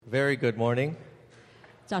Very good morning.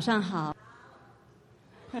 早上好。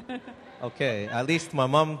 Okay, at least my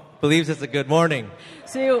mom believes it's a good morning.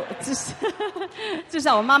 所以至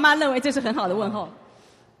少我妈妈认为这是很好的问候。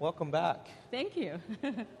 Welcome back. Thank you.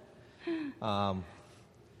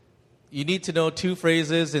 You need to know two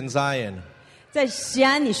phrases in Zion. 在西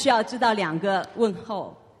安，你需要知道2个问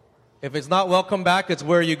候。 If it's not welcome back, it's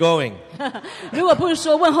where are you going? 如果不是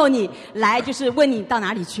说问候你来，就是问你到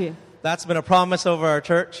哪里去。 That's been a promise over our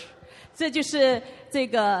church. 这就是这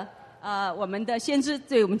个我们的先知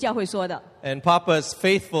对我们教会说的。 And Papa is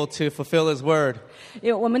faithful to fulfill his word. 因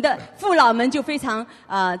为我们的父老们就非常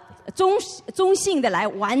忠信的来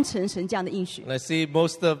完成神这样的应许。 And I see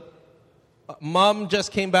most of Mom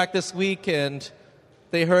just came back this week and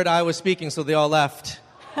they heard I was speaking, so they all left.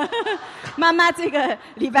 妈妈这个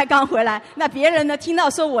礼拜刚回来，那别人呢听到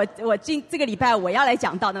说我这个礼拜我要来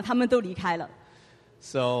讲道呢，他们都离开了。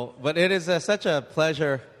 So, but it is such a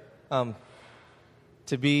pleasure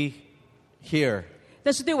to be here.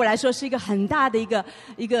 但是对我来说是一个很大的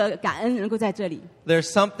一个感恩，能够在这里。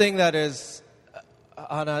 There's something that is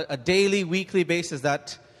on a daily, weekly basis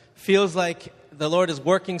that feels like the Lord is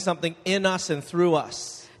working something in us and through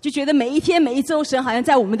us. 就觉得每一天每一周，神好像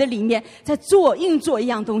在我们的里面在运作一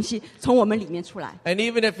样东西，从我们里面出来。 And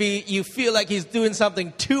even if you feel like He's doing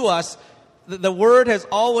something to us, the Word has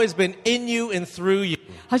always been in you and through you.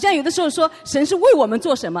 好像有的时候说神是为我们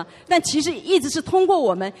做什么，但其实一直是通过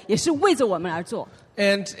我们，也是为着我们而做。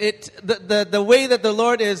 And the way that the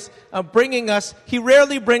Lord is bringing us, He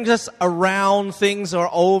rarely brings us around things or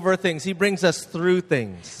over things. He brings us through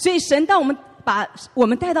things. 所以神当我们把我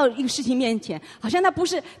们带到一个事情面前，好像他不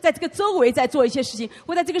是在这个周围在做一些事情，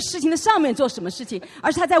或在这个事情的上面做什么事情，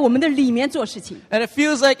而是他在我们的里面做事情。 And it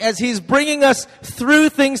feels like as He's bringing us through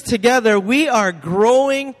things together, we are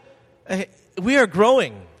growing. We are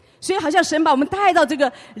growing. 所以好像神把我们带到这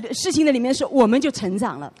个事情的里面的时候，我们就成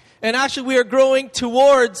长了。 And actually we are growing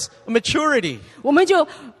towards maturity. 我们就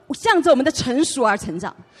向着我们的成熟而成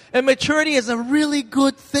长。 And maturity is a really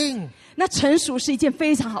good thing. 那成熟是一件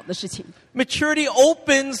非常好的事情。 Maturity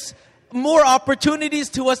opens more opportunities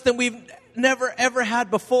to us than we've never ever had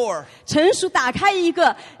before. 成熟打开一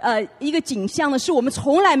个景象呢，是我们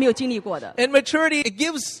从来没有经历过的。 And maturity,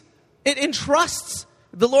 it entrusts,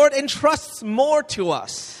 the Lord entrusts more to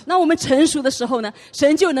us. 那我们成熟的时候呢，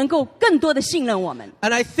神就能够更多的信任我们。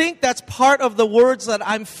 And I think that's part of the words that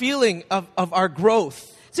I'm feeling of our growth.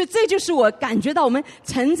 所以这就是我感觉到我们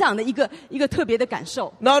成长的一个特别的感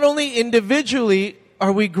受。 Not only individually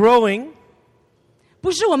are we growing, 不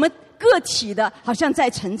是我们个体的好像在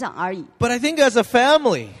成长而已， but I think as a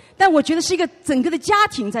family. 但我觉得是一个整个的家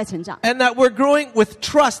庭在成长。 And that we're growing with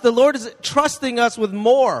trust. The Lord is trusting us with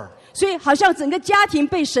more. 所以好像整个家庭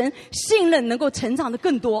被神信任，能够成长的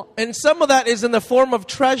更多。 And some of that is in the form of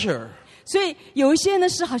treasure. 所以有一些呢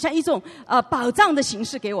是好像一种宝藏的形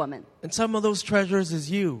式给我们。 And some of those treasures is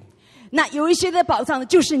you. 那有一些的宝藏呢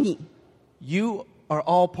就是你， You are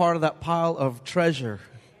all part of that pile of treasure.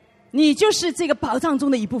 你就是这个宝藏中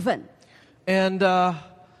的一部分。 And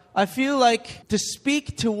I feel like to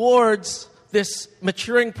speak towards this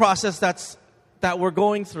maturing process that we're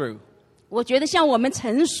going through. 我觉得像我们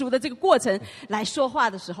成熟的这个过程来说话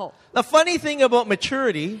的时候， The funny thing about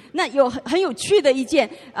maturity 那有很有趣的一件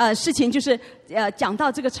事情，就是讲到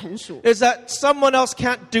这个成熟， is that someone else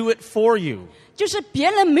can't do it for you. 就是别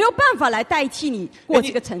人没有办法来代替你过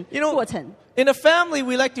这个过程。 In a family,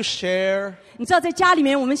 we like to share. 你知道，在家里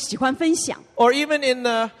面我们喜欢分享， Or even in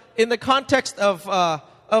the context of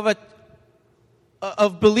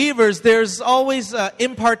believers, there's always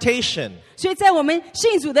impartation. 所以在我们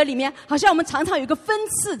信主的里面，好像我们常常有一个分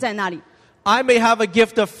次在那里。 I may have a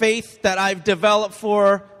gift of faith that I've developed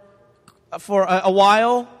for a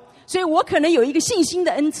while. 所以我可能有一个信心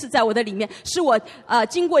的恩赐在我的里面，是我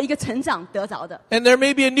经过一个成长得着的。 And there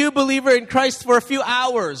may be a new believer in Christ for a few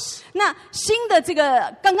hours. 那新的这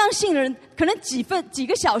个刚刚信的人，可能几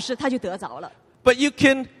个小时他就得着了。 But you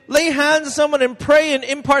can lay hands on someone and pray and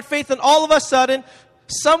impart faith, and all of a sudden,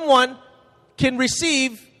 someone can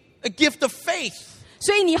receive a gift of faith.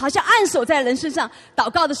 所以你好像按手在人身上祷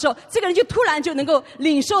告的时候，这个人就突然就能够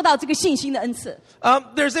领受到这个信心的恩赐。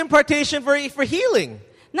 There's impartation for healing.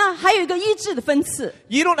 那还有一个医治的分次。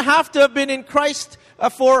 You don't have to have been in Christ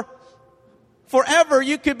for forever.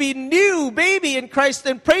 You could be new baby in Christ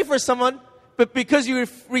and pray for someone, but because you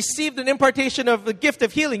received an impartation of the gift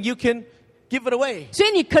of healing, you can give it away. 所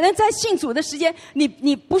以你可能在信主的时间，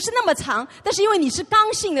你不是那么长，但是因为你是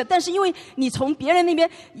刚信的，但是因为你从别人那边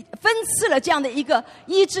分赐了这样的一个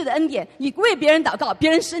医治的恩典，你为别人祷告，别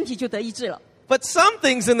人身体就得医治了。 But some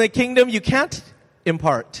things in the kingdom you can't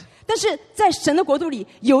impart. 但是在神的国度里，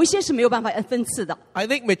有一些是没有办法分赐的。 I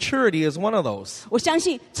think maturity is one of those. 我相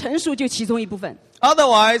信成熟就其中一部分。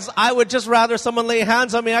 Otherwise, I would just rather someone lay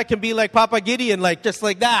hands on me. I can be like Papa Gideon, like just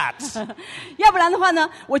like that. 要不然的话呢，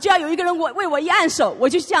我就要有一个人为我一按手，我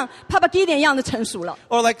就像 Papa Gideon 一样的成熟了。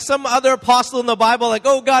 Or like some other apostle in the Bible, like,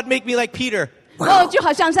 oh, God, make me like Peter. 就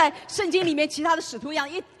好像在圣经里面其他的使徒一样，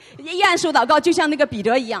一按手祷告，就像那个彼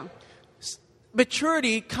得一样。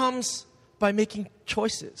 Maturity comes by making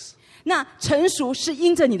choices 那成熟是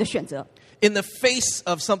因着你的选择， in the face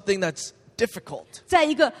of something that's difficult. 在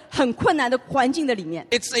一个很困难的环境的里面，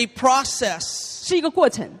 It's a process. 是一个过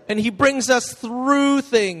程。 And he brings us through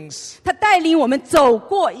things. 他带领我们走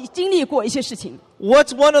过、经历过一些事情。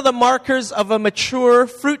 What's one of the markers of a mature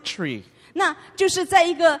fruit tree? 那就是在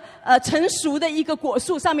一个成熟的一个果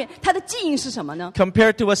树上面，它的记忆是什么呢？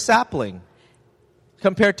 Compared to a sapling,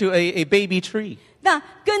 compared to a baby tree. 那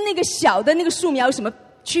跟那个小的那个树苗有什么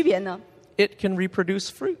区别呢？ It can reproduce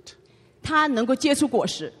fruit. 它能够结出果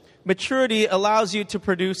实。 Maturity allows you to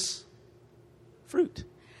produce fruit.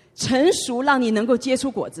 成熟让你能够结出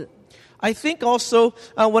果子。 I think also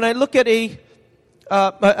when I look at a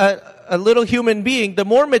little human being, the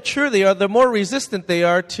more mature they are, the more resistant they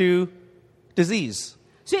are to disease.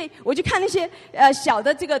 所以我就看那些小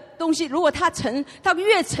的这个东西，如果它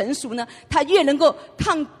越成熟呢，它越能够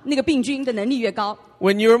抗那个病菌的能力越高。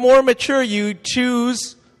 When you're more mature, you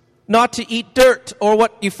choose not to eat dirt or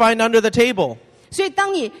what you find under the table. 所以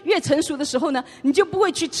当你越成熟的时候呢，你就不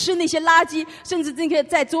会去吃那些垃圾，甚至这个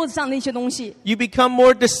在桌子上的一些东西， You become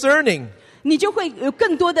more discerning. 你就会有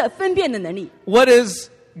更多的分辨的能力。 What is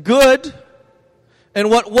good and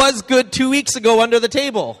what was good 2 weeks ago under the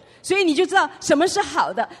table. 所以你就知道什么是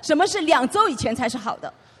好的，什么是2周以前才是好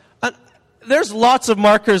的。 And there's lots of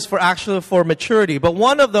markers for maturity, but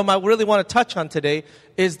one of them I really want to touch on today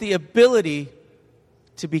is the ability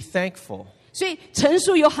to be thankful. 所以成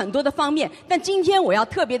熟有很多的方面，但今天我要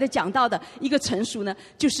特别的讲到的一个成熟呢，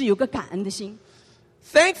就是有个感恩的心。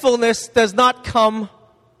 Thankfulness does not come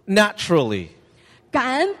naturally.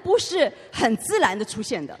 感恩不是很自然的出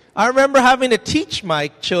现的。 I remember having to teach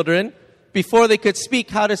my children before they could speak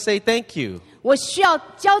how to say thank you. 我需要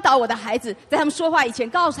教导我的孩子，在他们说话以前，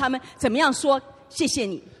告诉他们怎么样说谢谢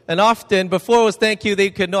你。 And often before it was thank you,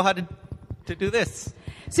 they could know how to do this.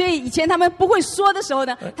 所以以前他们不会说的时候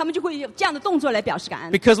呢，他们就会有这样的动作来表示感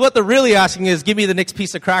恩。 Because what they're really asking is, give me the next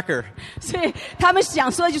piece of cracker. 所以他们想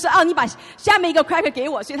说的就是你把下面一个 cracker 给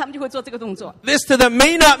我，所以他们就会做这个动作。 This to them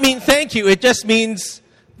may not mean thank you. It just means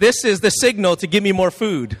this is the signal to give me more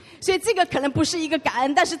food. 所以这个可能不是一个感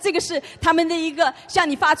恩，但是这个是他们的一个向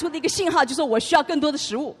你发出的一个信号，就是我需要更多的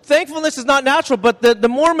食物。 Thankfulness is not natural, but the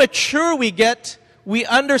more mature we get, we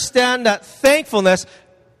understand that thankfulness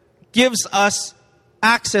gives us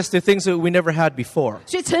access to things that we never had before.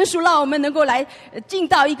 所以成熟让我们能够来进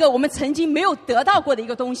到一个我们曾经没有得到过的一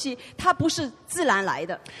个东西，它不是自然来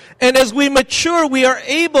的。 And as we mature, we are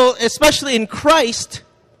able, especially in Christ,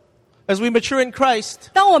 as we mature in Christ,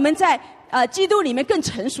 当我们在基督里面更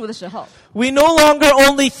成熟的时候， we no longer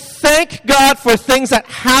only thank God for things that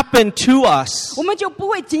happen to us, 我们就不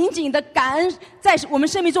会仅仅的感恩在我们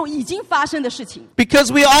生命中已经发生的事情，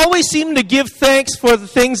 because we always seem to give thanks for the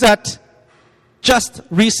things that just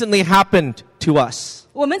recently happened to us.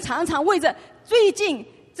 我们常常为着最近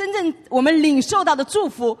真正我们领受到的祝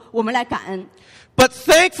福，我们来感恩。 But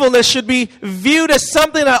thankfulness should be viewed as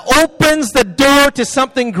something that opens the door to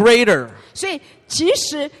something greater. 所以其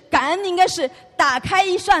实感恩应该是打开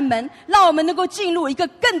一扇门，让我们能够进入一个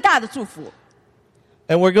更大的祝福。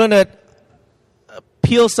 And we're going to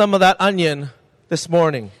peel some of that onion this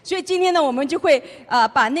morning. 所以今天呢，我们就会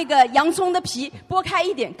把那个洋葱的皮剥开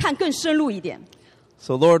一点，看更深入一点。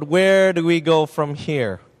 So Lord, where do we go from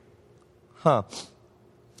here?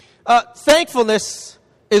 Thankfulness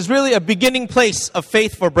is really a beginning place of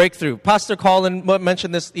faith for breakthrough. Pastor Colin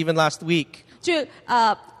mentioned this even last week. 就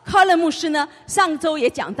科勒牧师呢，上周也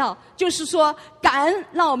讲到，就是说感恩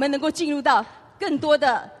让我们能够进入到更多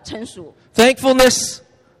的成熟。 Thankfulness,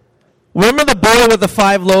 remember the boy with the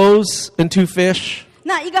 5 loaves and 2 fish?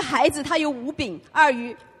 那一个孩子他有5饼2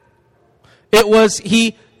鱼， It was,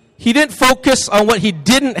 he didn't focus on what he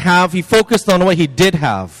didn't have, he focused on what he did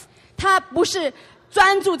have. 他不是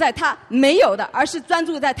专注在他没有的，而是专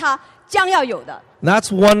注在他将要有的。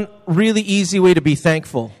 That's one really easy way to be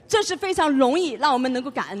thankful. 这是非常容易让我们能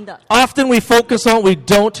够感恩的。 Often we focus on what we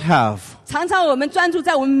don't have. 常常我们专注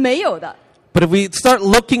在我们没有的， But if we start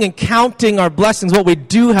looking and counting our blessings, what we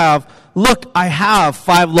do have, look, I have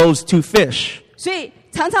 5 loaves, 2 fish. 所以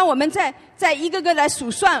常常我们在一个个来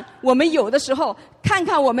数算我们有的时候，看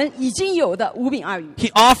看我们已经有的5饼2鱼。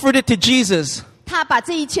 He offered it to Jesus. 他把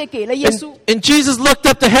这一切给了耶稣。 And Jesus looked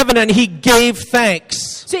up to heaven and he gave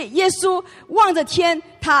thanks. 所以耶稣望着天，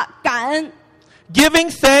他感恩。 Giving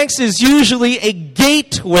thanks is usually a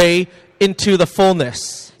gateway into the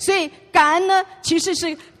fullness. 所以感恩呢，其实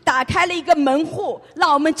是打开了一个门户，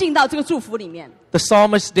让我们进到这个祝福里面。 The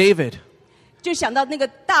psalmist David, 就想到那个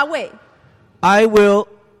大卫， I will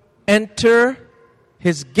enter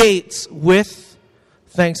his gates with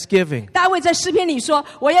thanksgiving. 大卫在诗篇里说：“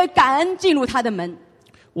我要感恩进入他的门。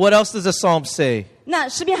 What else does the psalm say?" ”那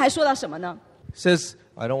诗篇还说到什么呢？ It says,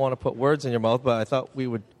 I don't want to put words in your mouth, but I thought we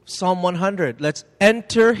would. Psalm 100, let's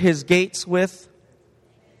enter his gates with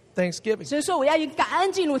thanksgiving. 所以说我要以感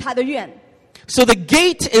恩进入他的院。 So the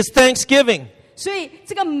gate is thanksgiving. 所以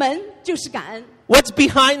这个门就是感恩。 What's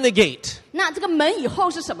behind the gate? 那这个门以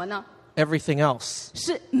后是什么呢？ Everything else.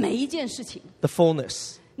 是每一件事情， The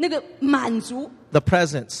fullness, 那个满足， the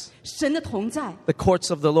presence, 神的同在， the courts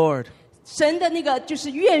of the Lord. 神的那个就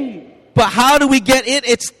是愿语。 But how do we get it?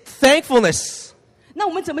 It's thankfulness. 那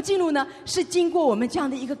我们怎么进入呢？是经过我们这样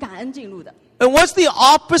的一个感恩进入的。 And what's the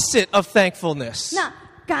opposite of thankfulness? 那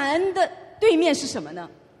感恩的对面是什么呢？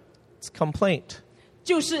 It's complaint.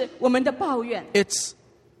 就是我们的抱怨， It's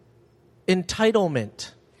entitlement.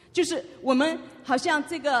 就是我们好像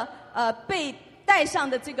这个被带上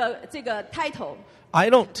的这个 title。 I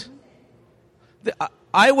don't.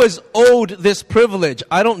 I was owed this privilege.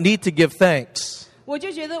 I don't need to give thanks. 我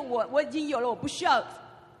就觉得我已经有了，我不需要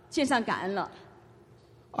献上感恩了。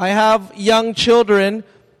 I have young children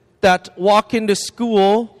that walk into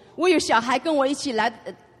school, 我有小孩跟我一起来，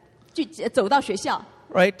走到学校，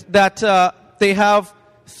 right? That they have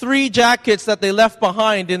 3 jackets that they left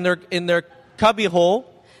behind in their cubby hole,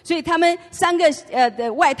 所以他们3个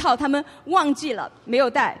的外套他们忘记了，没有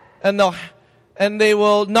带。 and they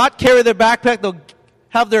will not carry their backpack. They'll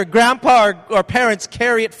have their grandpa or parents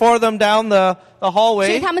carry it for them down the 所以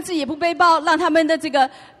hallway. 他们自己也不背包，让他们的这个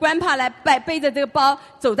grandpa 来背着这个包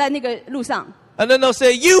走在那个路上。 And then they'll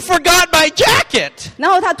say, "You forgot my jacket." 然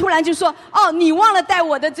后他突然就说：“哦，你忘了带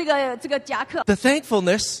我的这个夹克。 The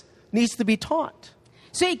thankfulness needs to be taught. ”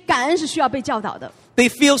所以感恩是需要被教导的。 They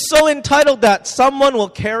feel so entitled that someone will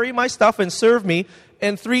carry my stuff and serve me,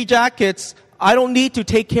 and 3 jackets, I don't need to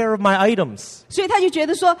take care of my items. 所以他就觉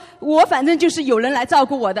得说，我反正就是有人来照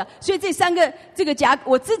顾我的，所以这3个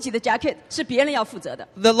我自己的夹克是别人要负责的。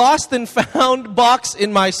 The lost and found box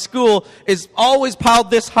in my school is always piled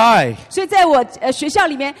this high. 所以在我学校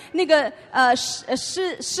里面，那个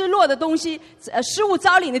失落的东西，失物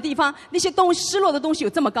招领的地方，那些失落的东西有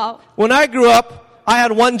这么高。 When I grew up, I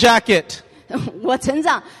had 1 jacket. 我成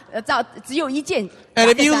长只有1件。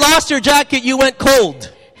 And if you lost your jacket, you went cold.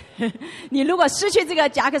 你如果失去这个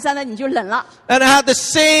夹克衫呢，你就冷了。 And I had the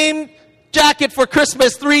same jacket for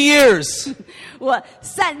Christmas 3 years. 我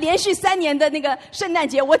连续3年的那个圣诞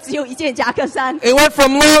节，我只有1件夹克衫。 It went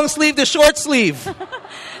from long sleeve to short sleeve.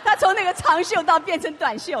 它从那个长袖到变成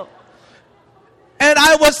短袖。 And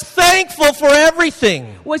I was thankful for everything.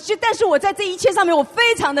 但是我在这一切上面，我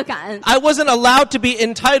非常的感恩。 I wasn't allowed to be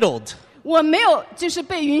entitled. 我没有就是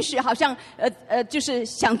被允许，好像就是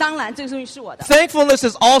想当然，这个东西是我的。 Thankfulness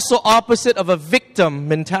is also opposite of a victim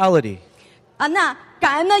mentality. 那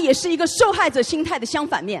感恩呢，也是一个受害者心态的相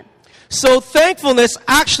反面。 So thankfulness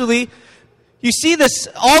actually, you see this,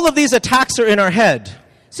 all of these attacks are in our head.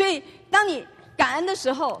 所以当你感恩的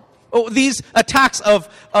时候， These attacks of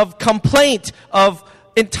complaint, of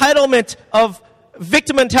entitlement, of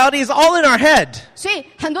victim mentality is all in our head. 所以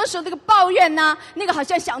很多时候这个抱怨呐，那个好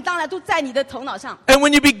像想当然都在你的头脑上。 And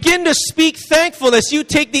when you begin to speak thankfulness, you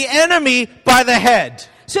take the enemy by the head.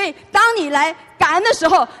 所以当你来感恩的时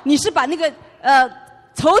候，你是把那个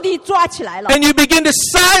仇敌抓起来了， And you begin to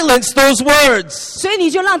silence those words. 所以你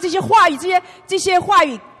就让这些话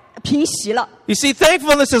语平息了。 You see,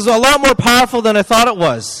 thankfulness is a lot more powerful than I thought it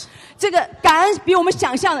was. 这个感恩比我们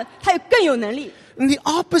想象的，它更有能力。 And the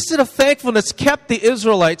opposite of thankfulness kept the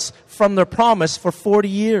Israelites from their promise for 40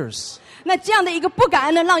 years. 那这样的一个不感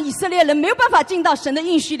恩呢，让以色列人没有办法进到神的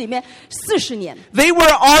应许里面40年。 They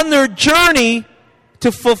were on their journey to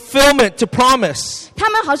fulfillment, to promise. 他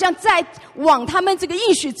们好像在往他们这个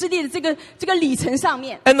应许之地的这个里程上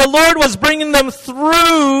面。 And the Lord was bringing them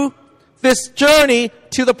through this journey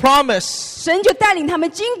to the promise. 神就带领他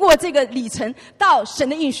们经过这个里程到神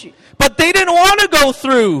的应许， But they didn't want to go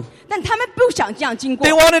through. 但他们不想这样经过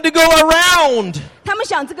They，wanted to go around. 他们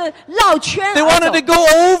想这个绕圈 They 而 wanted to 走， go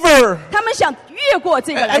over. 他们想越过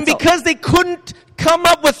这个来 And 走， because they couldn't come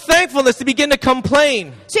up with thankfulness, they begin to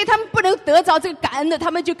complain. 所以他们不能得着这个感恩的，他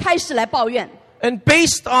们就开始来抱怨。 And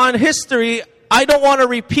based on history, I don't want to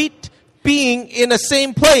repeat being in the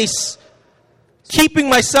same place keeping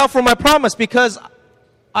myself from my promise because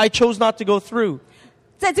I chose not to go through.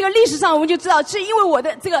 在这个历史上，我们就知道，是因为我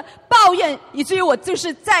的这个抱怨，以至于我就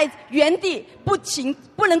是在原地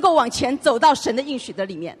不能够往前走到神的应许的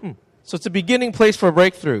里面。So it's a beginning place for a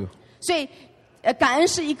breakthrough. 所以，感恩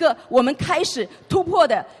是一个我们开始突破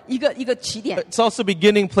的一个起点， It's also a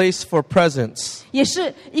beginning place for presence. 也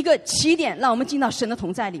是一个起点，让我们进到神的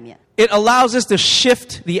同在里面。 It allows us to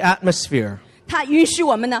shift the atmosphere. 它允许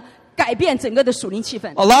我们呢改变整个的属灵气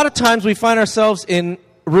氛。 A lot of times we find ourselves in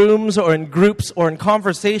rooms or in groups or in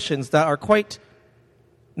conversations that are quite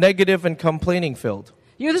negative and complaining filled.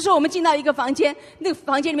 有的时候我们进到一个房间，那个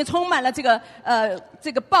房间里面充满了这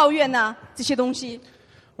个抱怨呐、这些东西。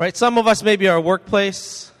 Right? Some of us maybe our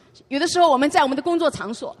workplace. 有的时候我们在我们的工作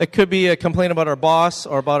场所， It could be a complaint about our boss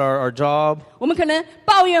or about our job. 我们可能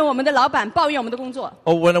抱怨我们的老板，抱怨我们的工作。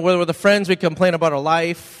 Or when we're with the friends, we complain about our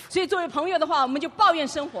life. 所以作为朋友的话，我们就抱怨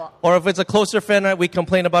生活。 Or if it's a closer friend, we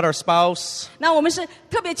complain about our spouse. 那我们是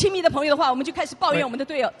特别亲密的朋友的话，我们就开始抱怨我们的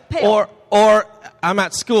配偶。 Or I'm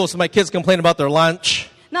at school, so my kids complain about their lunch.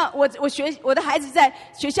 那我的孩子在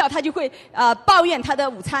学校，他就会抱怨他的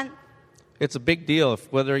午餐。 It's a big deal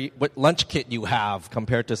what lunch kit you have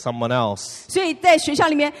compared to someone else. 所以在学校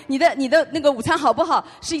里面，你的那个午餐好不好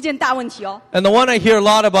是一件大问题哦。 And the one I hear a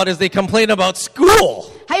lot about is they complain about school.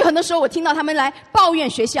 还有很多时候，我听到他们来抱怨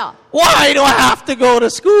学校。 Why do I have to go to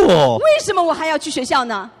school? 为什么我还要去学校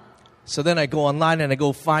呢？ So then I go online and I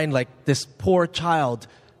go find like this poor child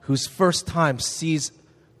whose first time sees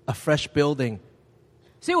a fresh building.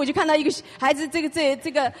 所以我就看到一个孩子，这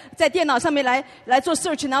个在电脑上面来做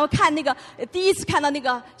search， 然后看那个第一次看到那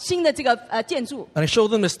个新的这个建筑。 And I show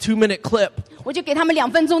them this 2-minute clip 我就给他们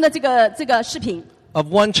2分钟的这个视频。 of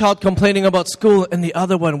one child complaining about school and the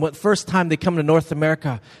other one, first time they come to North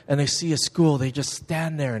America and they see a school, they just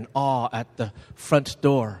stand there in awe at the front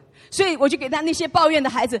door. 所以我就给他那些抱怨的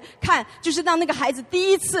孩子看，就是当那个孩子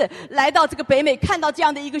第一次来到这个北美，看到这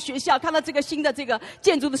样的一个学校，看到这个新的这个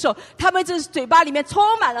建筑的时候，他们这嘴巴里面充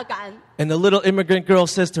满了感恩。 And the little immigrant girl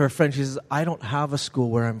says to her friend, she says, I don't have a school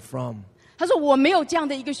where I'm from. 他说我没有这样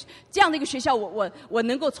的一个学校，我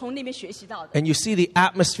能够从那边学习到的。 And you see the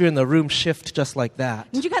atmosphere in the room shift just like that.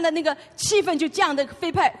 你就看到那个气氛就这样的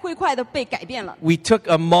飞快的被改变了。 We took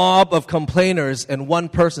a mob of complainers and one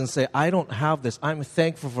person say, I don't have this, I'm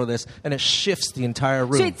thankful for this, and it shifts the entire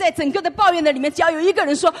所以 room. 在整个的抱怨的里面，只要有一个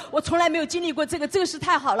人说我从来没有经历过这个是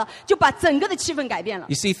太好了，就把整个的气氛改变了。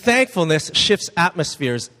 You see, thankfulness shifts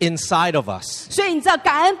atmospheres inside of us. 所以你知道，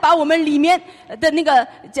感恩把我们里面的那个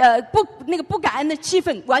不感恩的气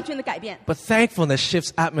氛完全的改变。 But thankfulness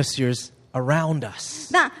shifts atmospheres around us.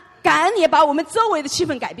 那感恩也把我们周围的气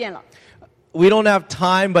氛改变了。 We don't have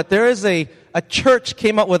time, but there is a church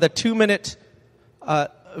came up with a 2-minute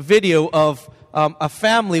video of a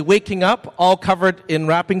family waking up all covered in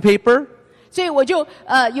wrapping paper. 所以我就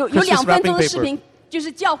有 Christmas 2分钟的 wrapping 视频，就是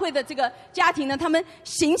教会的这个家庭呢，他们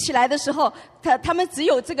醒起来的时候，他们只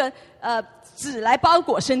有这个纸来包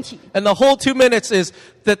裹身体。 And the whole 2 minutes is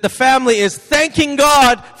that the family is thanking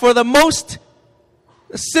God for the most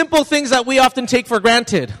simple things that we often take for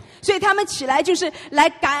granted. 所以他们起来就是来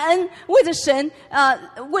感恩，为着神，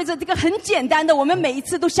为着这个很简单的，我们每一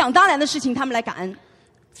次都想当然的事情，他们来感恩。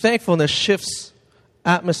 Thankfulness shifts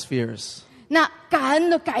atmospheres. 那感恩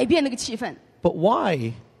的改变那个气氛， But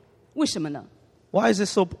why? 为什么呢？ Why is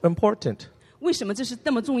this so important? 为什么这是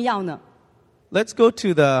那么重要呢？ Let's go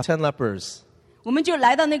to the 10 lepers. 我们就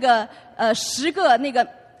来到那个10个那个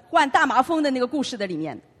患大麻风的那个故事的里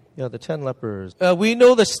面。 Yeah, the 10 lepers. We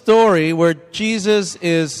know the story where Jesus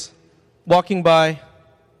is walking by,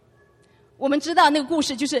 我们知道那个故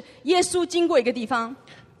事就是耶稣经过一个地方，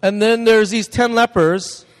 and then there's these 10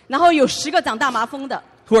 lepers 然后有10个长大麻风的，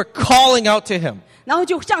 who are calling out to him. 然后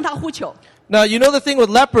就向他呼求。 Now, you know the thing with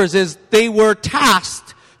lepers is they were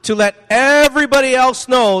tasked to let everybody else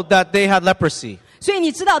know that they had leprosy. 所以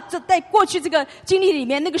你知道，在过去这个经历里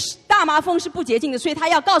面，那个大麻风是不洁净的，所以他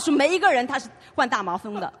要告诉每一个人他是患大麻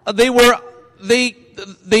风的。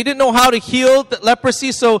They didn't know how to heal the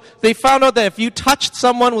leprosy, so they found out that if you touched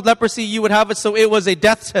someone with leprosy, you would have it, so it was a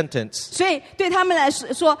death sentence. 所以对他们来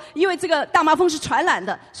说，因为这个大麻风是传染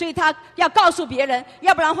的，所以他要告诉别人，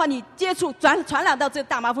要不然的话，你接触传染到这个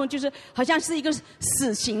大麻风，就是好像是一个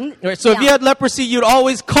死刑。 Right, so if you had leprosy, you'd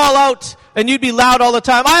always call out and you'd be loud all the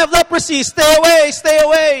time. I have leprosy, stay away, stay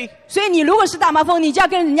away. 所以你如果是大麻风，你就要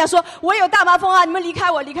跟人家说，我有大麻风啊，你们离开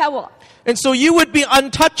我，离开我。 And so you would be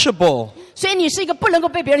untouchable. 所以你是一个不能够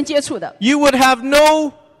被别人接触的。 You would have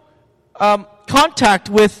no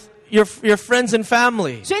contact with your friends and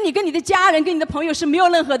family. 所以你跟你的家人、跟你的朋友是没有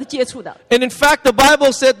任何的接触的。And in fact, the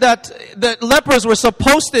Bible said that lepers were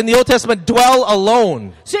supposed to, in the Old Testament, dwell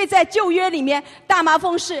alone. 所以在旧约里面，大麻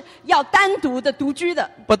风是要单独的独居的。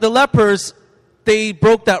But the lepers, they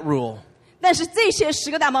broke that rule. 但是这些10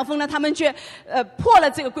个大麻风呢，他们却破了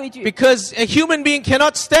这个规矩。 Because a human being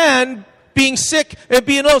cannot stand being sick and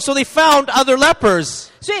being alone, so they found other lepers.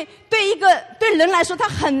 所以对人来说，他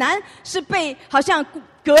很难是被好像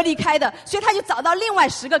隔离开的，所以他就找到另外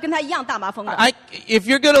10个跟他一样大麻风的。If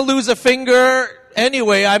you're going to lose a finger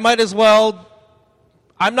anyway, I might as well,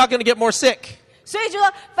 I'm not going to get more sick. 所以就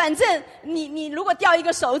说，反正你如果掉一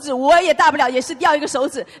个手指，我也大不了也是掉一个手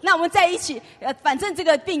指，那我们在一起，反正这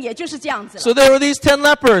个病也就是这样子了。 So there were these 10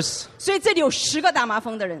 lepers. 所以这里有10个大麻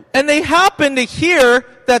风的人。 And they happened to hear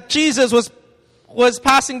that Jesus was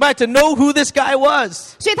passing by to know who this guy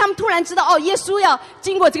was. 所以他们突然知道，耶稣要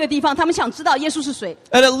经过这个地方，他们想知道耶稣是谁。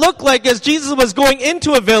 And it looked like as Jesus was going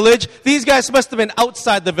into a village, these guys must have been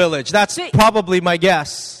outside the village. That's probably my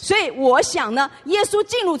guess. 所以我想呢，耶稣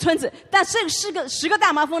进入村子，但是10个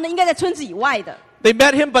大麻风呢，应该在村子以外的。 They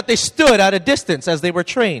met him, but they stood at a distance as they were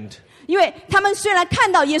trained. 因为他们虽然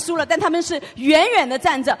看到耶稣了，但他们是远远的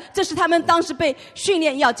站着，这是他们当时被训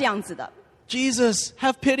练要这样子的。 Jesus,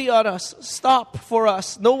 have pity on us. Stop for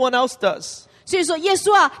us. No one else does. 所以说，耶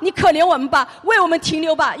稣啊，你可怜我们吧，为我们停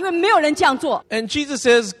留吧，因为没有人这样做。 And Jesus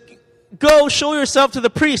says, go show yourself to the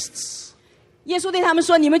priests. 耶稣对他们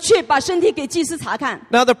说：“你们去把身体给祭司查看。”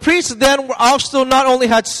 Now the priests then were also not only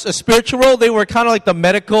had a spiritual role, they were kind of like the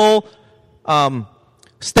medical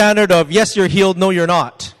standard of yes, you're healed, no, you're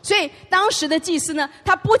not. 所以当时的祭司呢，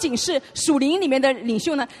他不仅是属灵里面的领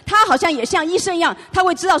袖呢，他好像也像医生一样，他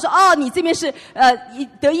会知道说，哦，你这边是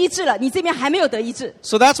得医治了，你这边还没有得医治。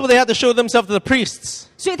 So that's why they had to show themselves to the priests.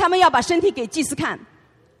 所以他们要把身体给祭司看。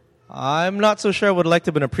 I'm not so sure I would like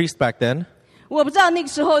to have been a priest back then. 我不知道那个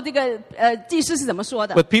时候这个祭司是怎么说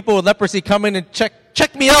的。 With people with leprosy come in and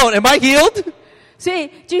check me out. Am I healed? 所以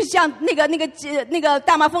就像那个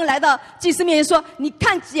大麻风来到祭司面前说：“你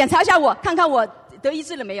看检查一下我，看看我得医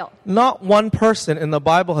治了没有。” Not one person in the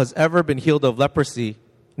Bible has ever been healed of leprosy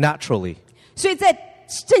naturally. 所以在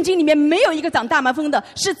圣经里面没有一个长大麻风的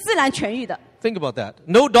是自然痊愈的。 Think about that.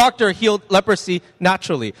 No doctor healed leprosy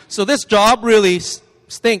naturally. So this job really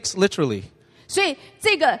stinks, literally. 所以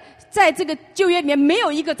在这个旧约里面没有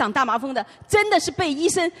一个长大麻风的，真的是被医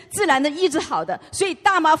生自然的医治好的。所以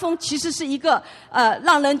大麻风其实是一个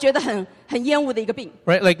让人觉得很厌恶的一个病。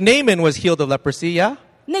Right? Like Naaman was healed of leprosy, yeah?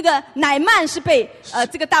 那个乃曼是被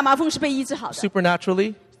这个大麻风是被医治好的，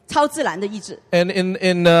 Supernaturally. 超自然的医治。 And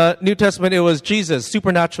in New Testament it was Jesus,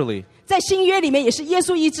 supernaturally. 在新约里面也是耶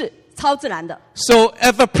稣医治，超自然的。 So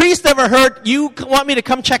if a priest ever heard, you want me to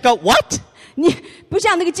come check out what? 你不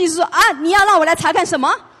像那个祭司说啊，你要让我来查看什么？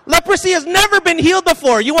 Leprosy has never been healed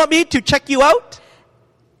before. You want me to check you out?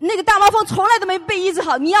 那个大麻风从来都没被医治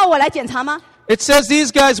好，你要我来检查吗？ It says these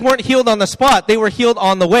guys weren't healed on the spot. They were healed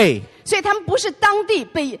on the way. 所以他们不是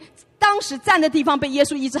当时站的地方被耶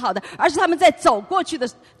稣医治好的，而是他们在走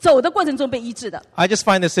的过程中被医治的。 I just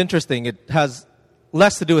find this interesting. It has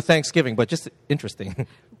less to do with Thanksgiving, but just interesting.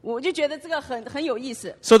 我就觉得这个很有意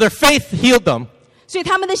思。 So their faith healed them. 所以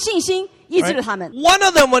他们的信心医治了 Right? 他们。 One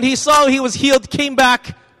of them, when he saw he was healed, came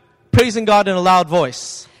back praising God in a loud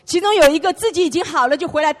voice. 其中有一个自己已经好了，就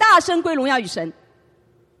回来大声归荣耀与神，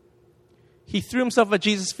 He threw himself at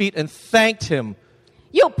Jesus' feet and thanked him.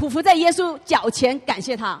 又匍匐在耶稣脚前感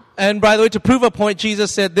谢他。 And by the way, to prove a point,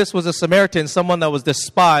 Jesus said this was a Samaritan, someone that was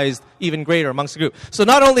despised even greater amongst the group. So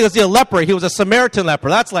not only was he a leper, he was a Samaritan leper.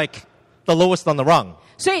 That's like the lowest on the rung.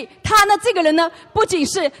 所以他呢，这个人呢，不仅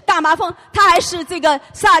是大麻风，他还是这个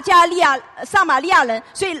撒玛利亚人。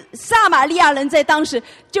所以撒玛利亚人在当时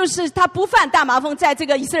就是他不犯大麻风，在这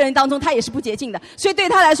个以色列人当中，他也是不洁净的。所以对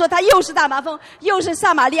他来说，他又是大麻风，又是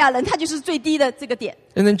撒玛利亚人，他就是最低的这个点。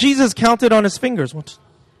 And then Jesus counted on his fingers. What?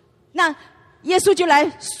 那耶稣就来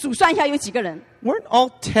数算一下有几个人。 Weren't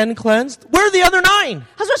all 10 cleansed? Where are the other 9?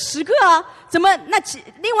 他说10个啊，怎么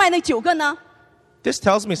另外那9个呢？ This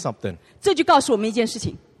tells me something. 这就告诉我们一件事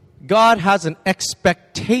情： God has an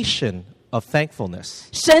expectation of thankfulness.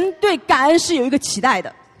 神对感恩是有一个期待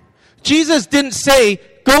的。 Jesus didn't say,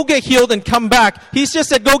 go get healed and come back. He just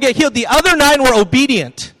said, go get healed. The other 9 were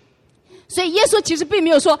obedient. 所以耶稣其实并没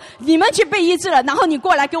有说你们去被医治了，然后你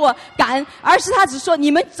过来给我感恩，而是他只说你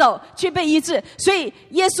们走去被医治。所以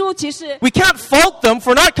耶稣其实 We can't fault them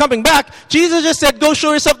for not coming back. Jesus just said, go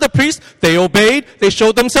show yourself to the priest. They obeyed. They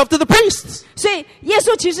showed themselves to the priests. 所以耶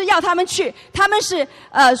稣其实要他们去，他们是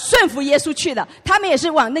顺服耶稣去的，他们也是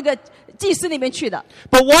往那个祭司那边去的。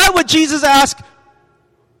 But why would Jesus ask,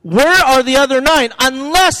 Where are the other 9?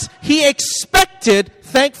 Unless he expected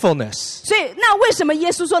thankfulness. 所以那为什么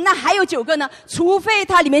耶稣说那还有9个呢？除非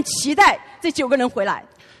他里面期待这9个人回来，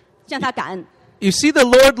向他感恩。You see, the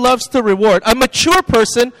Lord loves to reward. A mature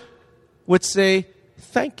person would say,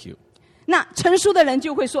 thank you. 那成熟的人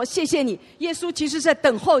就会说谢谢你。耶稣其实是在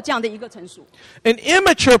等候这样的一个成熟。An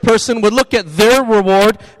immature person would look at their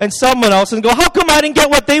reward and someone else and go, how come I didn't get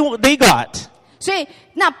what they got? 所以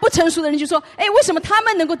那不成熟的人就说，为什么他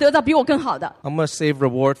们能够得到比我更好的？ I'm going to save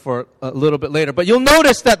reward for a little bit later. But you'll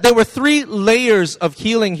notice that there were 3 layers of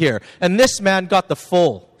healing here. And this man got the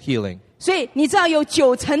full healing. 所以你知道有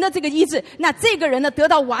9层的这个医治，那这个人呢得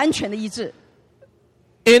到完全的医治。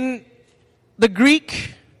In the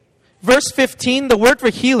Greek, verse 15, the word for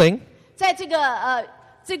healing, 在这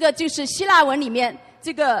个就是希腊文里面，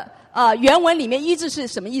这个原文里面医治是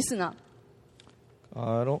什么意思呢？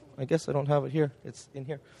 I guess I don't have it here. It's in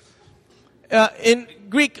here. In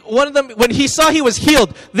Greek, one of them, when he saw he was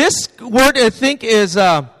healed, this word I think is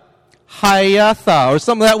hyatha or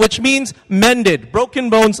something like that, which means mended, broken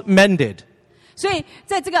bones mended. 所以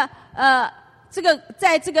在这个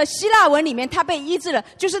在这个希腊文里面，他被医治了，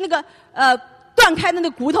就是那个断开的那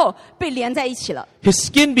个骨头被连在一起了。 His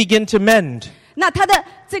skin began to mend. 那他的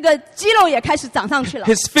这个肌肉也开始长上去了。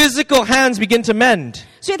 His physical hands began to mend.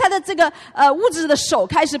 所以他的这个物质的手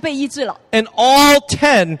开始被医治了。 And all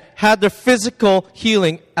 10 had their physical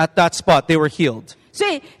healing at that spot. They were healed. 所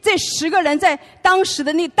以这10个人在当时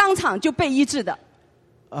的那当场就被医治的。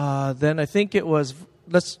 Then I think it was,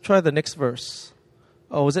 let's try the next verse.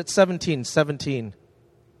 Oh, was it 17,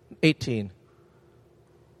 18?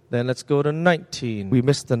 Then let's go to 19. We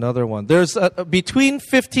missed another one. There's between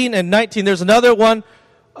 15 and 19, there's another one,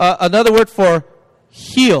 another word for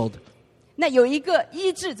healed. 那有一个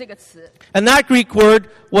医治这个词， And that Greek word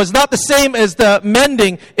was not the same as the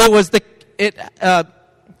mending. It was it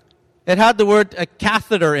had the word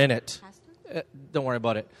catheter in it. Don't worry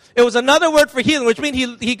about it. It was another word for healing, which means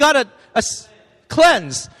he got a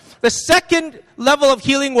cleanse. The second level of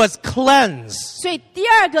healing was cleanse. 所以第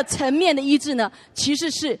二个层面的医治呢，其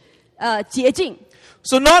实是洁净。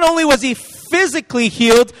 So not only was he physically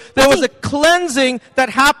healed, there was a cleansing that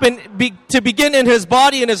happened to begin in his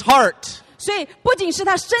body and his heart. 所以不仅是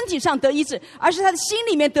他身体上得医治，而是他的心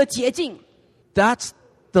里面得洁净。 That's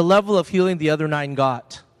the level of healing the other 9 got.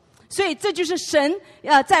 所以这就是神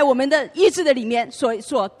在我们的医治的里面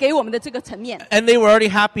所给我们的这个层面。 And they were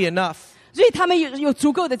already happy enough. 所以他们有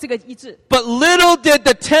足够的这个医治。 But little did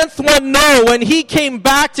the 10th one know, when he came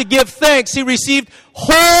back to give thanks, he received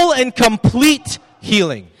whole and complete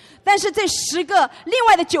healing. 但是这10个另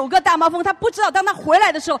外的9个大麻风，他不知道，当他回来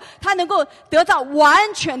的时候，他能够得到完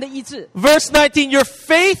全的医治。 Verse 19, your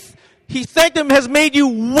faith, he thanked him, has made you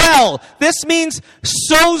well. This means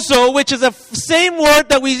sozo, which is the same word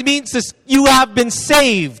that we means you have been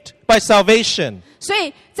saved by salvation. 所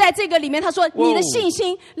以在这个里面，他说你的信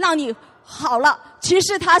心让你好了。其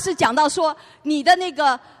实他是讲到说你的那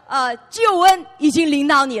个救恩已经临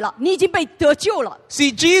到你了，你已经被得救了。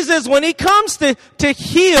 See, Jesus, when he comes to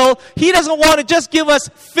heal, he doesn't want to just give us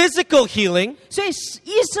physical healing. 所以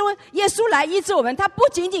耶稣来医治我们，他不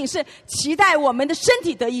仅仅是期待我们的身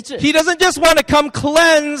体得医治。 He doesn't just want to come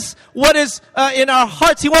cleanse what is in our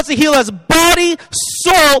hearts. He wants to heal us body,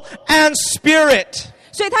 soul, and spirit.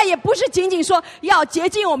 所以他也不是仅仅说要洁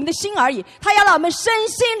净我们的心而已，他要让我们身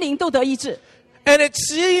心灵都得医治。 And it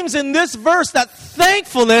seems in this verse that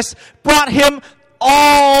thankfulness brought him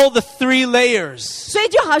all the 3 layers. 所以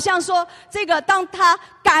就好像说，这个当他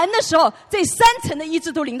感恩的时候，这3层的医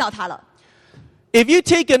治都临到他了。 If you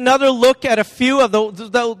take another look at a few of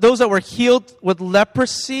those that were healed with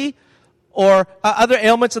leprosy or other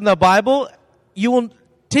ailments in the Bible, you will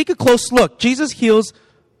take a close look. Jesus heals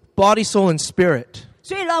body, soul, and spirit.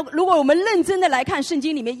 所以呢，如果我们认真的来看圣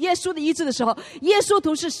经里面耶稣的医治的时候，耶稣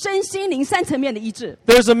都是身心灵3层面的医治。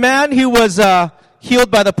 There's a man who was healed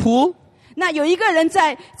by the pool. 那有一个人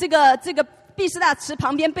在这个毕士大池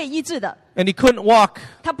旁边被医治的， And he couldn't walk.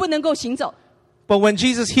 他不能够行走。 But when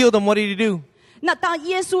Jesus healed him, what did he do? 那当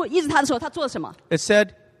耶稣医治他的时候，他做了什么？ It said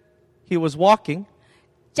he was walking.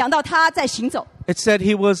 讲到他在行走， It said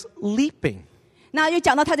he was leaping. 那又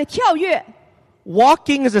讲到他在跳跃。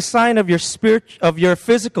 Walking is a sign of your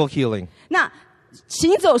physical healing. 那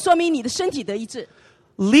行走说明你的身体得医治。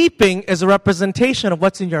 Leaping is a representation of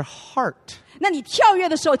what's in your heart. 那你跳跃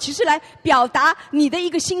的时候，其实来表达你的一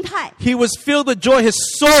个心态。 He was filled with joy. His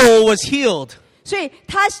soul was healed. 所以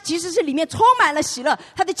他其实是里面充满了喜乐，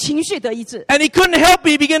他的情绪得医治。 And he couldn't help it.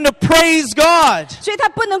 He began to praise God. 所以他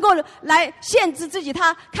不能够来限制自己，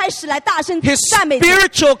他开始来大声 His 赞美主。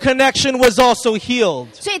 spiritual connection was also healed.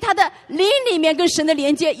 所以他的灵里面跟神的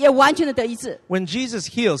连接也完全的得医治。 When Jesus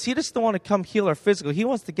heals, he just don't want to come heal our physical. He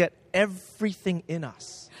wants to get everything in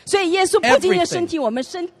us. 所以耶稣不仅仅身体我们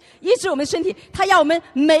身医治我们身体，他要我们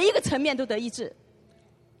每一个层面都得医治。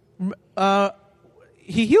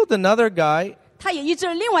 He healed another guy. 他也医治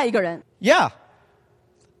了另外一个人， Yeah.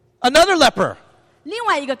 Another leper. 另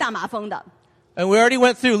外一个大麻风的。 And we already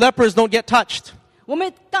went through lepers don't get touched. 我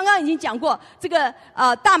们刚刚已经讲过，这个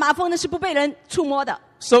大麻风呢是不被人触摸的，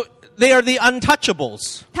 So they are the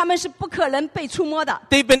untouchables. 他们是不可能被触摸的。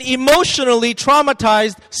 They've been emotionally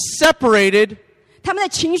traumatized, separated. 他们的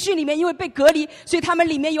情绪里面因为被隔离，所以他们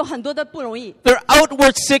里面有很多的不容易。 Their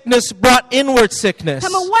outward sickness brought inward sickness. 他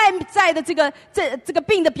们外在的这个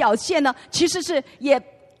病的表现呢，其实是也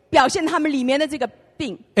表现他们里面的这个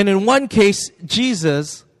病。 And in one case,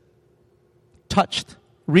 Jesus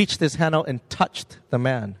reached his hand out and touched the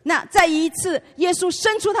man. 那在一次，耶稣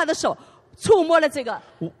伸出他的手，触摸了这个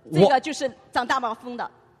就是长大麻风的。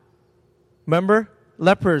 Remember,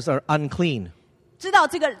 lepers are unclean. 知道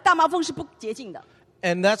这个大麻风是不洁净的。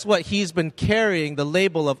 And that's what he's been carrying, the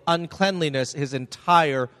label of uncleanliness his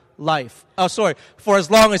entire life. Oh, sorry, for as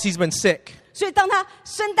long as he's been sick. 所以当他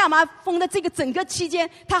生大麻风的这个整个期间，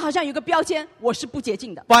他好像有个标签，我是不洁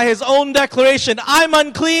净的。 By his own declaration, I'm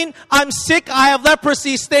unclean, I'm sick, I have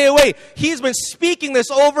leprosy, stay away. He's been speaking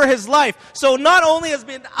this over his life. So not only has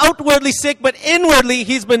been outwardly sick, but inwardly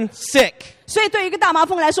he's been sick. 所以对于一个大麻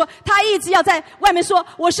风来说，他一直要在外面说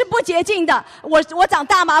我是不洁净的，我长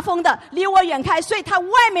大麻风的，离我远开。所以他外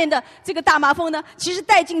面的这个大麻风呢，其实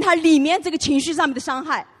带进他里面这个情绪上面的伤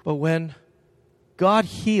害。 But when God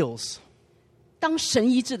heals, 当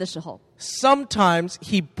神医治的时候， sometimes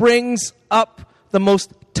he brings up the most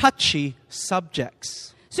touchy subjects.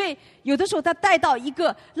 所以有的时候他带到一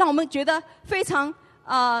个让我们觉得非常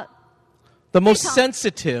The most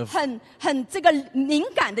sensitive. 很这个敏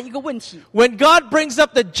感的一个问题。 When God brings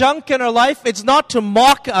up the junk in our life, it's not to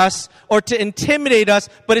mock us or to intimidate us,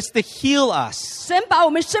 but it's to heal us. 神把我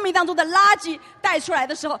们生命当中的垃圾带出来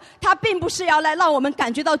的时候，他并不是要来让我们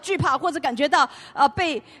感觉到惧怕或者感觉到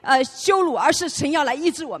被羞辱，而是神要来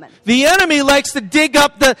医治我们。 The enemy likes to dig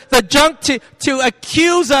up the junk to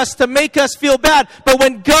accuse us, to make us feel bad. But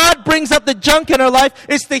when God brings up the junk in our life,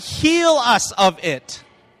 it's to heal us of it.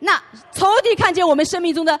 那仇敌看见我们生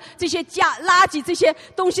命中的这些垃圾这些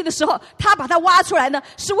东西的时候，他把它挖出来呢，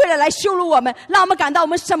是为了来羞辱我们，让我们感到我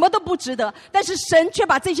们什么都不值得。但是神却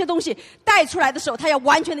把这些东西带出来的时候，他要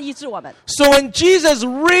完全的医治我们。 So when Jesus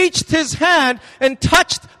reached his hand and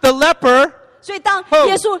touched the leper, 所以当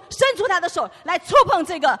耶稣伸出他的手来触碰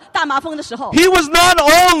这个大麻风的时候， he was not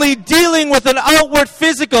only dealing with an outward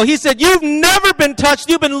physical. He said, you've never been touched.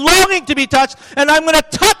 You've been longing to be touched, and I'm going to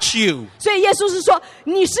touch you. 所以耶稣是说，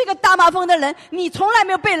你是一个大麻风的人，你从来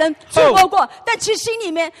没有被人触摸过，但其实心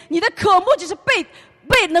里面你的渴慕就是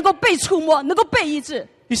能够被触摸，能够被医治。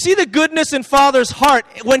 You see the goodness in Father's heart.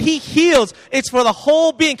 When he heals, it's for the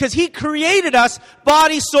whole being, because he created us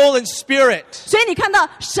body, soul, and spirit. 所以你看到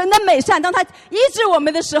神的美善，当他医治我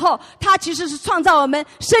们的时候，他其实是创造我们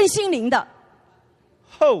身心灵的。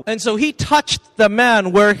 And so he touched the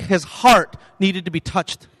man where his heart needed to be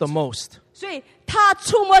touched the most. 所以他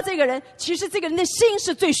触摸这个人，其实这个人的心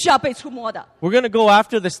是最需要被触摸的。 We're going to go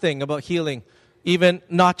after this thing about healing, even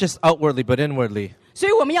not just outwardly, but inwardly. 所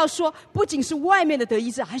以我们要说，不仅是外面的得医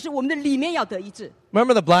治，还是我们的里面要得医治。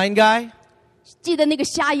 Remember the blind guy? 记得那个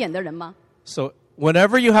瞎眼的人吗？ So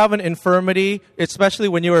whenever you have an infirmity, especially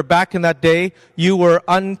when you were back in that day, you were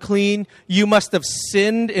unclean. You must have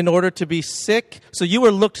sinned in order to be sick. So you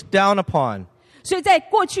were looked down upon. 所以在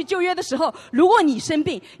过去旧约的时候，如果你生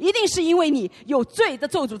病，一定是因为你有罪的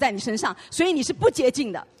咒诅在你身上，所以你是不洁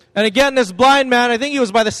净的。 And again, this blind man, I think he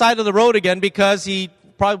was by the side of the road again because he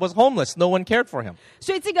probably was homeless. No one cared for him.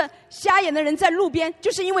 所以这个瞎眼的人在路边，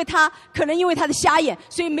就是因为他可能因为他的瞎眼，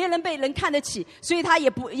所以没人被人看得起，所以他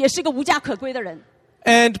也是个无家可归的人。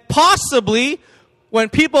 And possibly when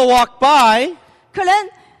people walk by, 可能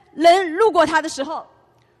人路过他的时候，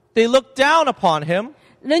 they look down upon him.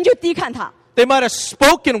 人就低看他， They might have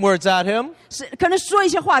spoken words at him. 是可能说一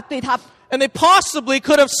些话对他， And they possibly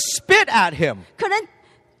could have spit at him. 可能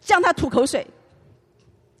向他吐口水。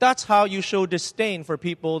 That's how you show disdain for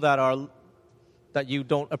people that you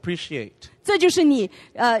don't appreciate. 这就是你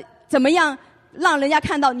怎么样让人家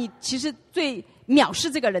看到你其实最藐视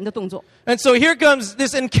这个人的动作。 And so here comes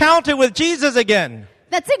this encounter with Jesus again.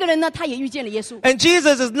 那这个人呢，他也遇见了耶稣。 And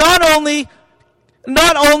Jesus is not only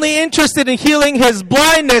not only interested in healing his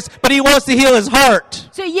blindness, but he wants to heal his heart.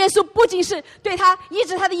 所以耶稣不仅是对他医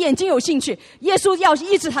治他的眼睛有兴趣，耶稣要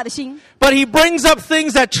医治他的心。But he brings up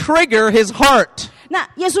things that trigger his heart. 那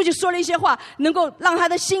耶稣就说了一些话，能够让他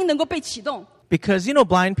的心能够被启动。Because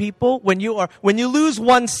blind people, when you lose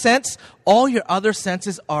one sense, all your other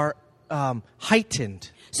senses are heightened.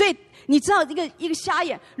 所以你知道一个瞎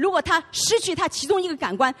眼，如果他失去他其中一个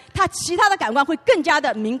感官，他其他的感官会更加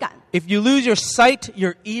的敏感。If you lose your sight,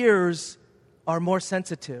 your ears are more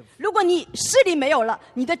sensitive. 如果你视力没有了，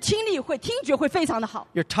你的听觉会非常的好。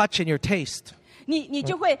 Your touch and your taste. 你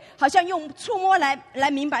就会好像用触摸来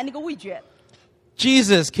明白那个味觉。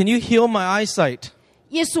 Jesus, can you heal my eyesight?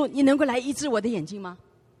 耶稣，你能够来医治我的眼睛吗？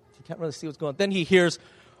 He can't really see what's going on. Then he hears,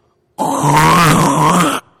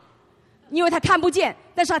 因为他看不见，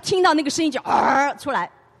但是他听到那个声音就出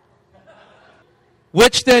来。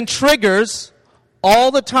 which then triggers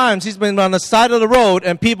all the times he's been on the side of the road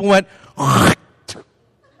and people went,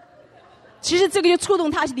 其实这个就触动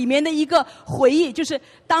他里面的一个回忆，就是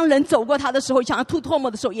当人走过他的时候，想要吐唾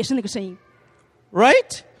沫的时候，也是那个声音，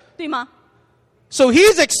 right? 对吗？ So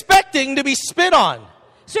he's expecting to be spit on.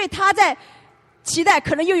 所以他在期待，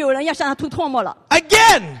可能又有人要向他吐唾沫了，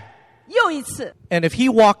 Again. 又一次。 And if he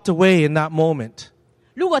walked away in that moment,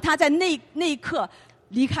 如果他在那一刻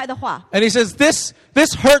离开的话， and he says, this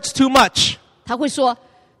hurts too much. 他会说：“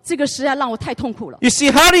这个实在让我太痛苦了。 You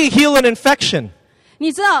see, how do you heal an infection? ”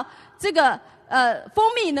你知道这个蜂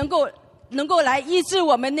蜜能够来医治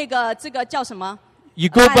我们这个叫什么？ You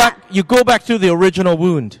go back through the original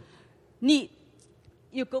wound.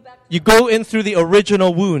 You go back. You go in through the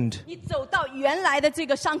original wound. 你走到原来的这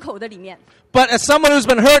个伤口的里面。 But as someone who's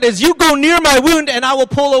been hurt, is you go near my wound and I will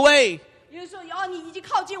pull away. 有人说：“你已经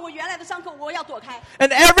靠近我原来的伤口，我要躲开。” And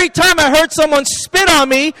every time I heard someone spit on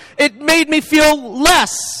me, it made me feel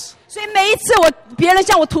less. 所以每一次别人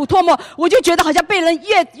向我吐唾沫，我就觉得好像被人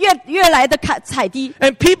越来的踩低。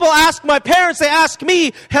 And people ask my parents, they ask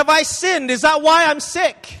me, have I sinned? Is that why I'm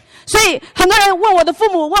sick? 所以很多人问我的父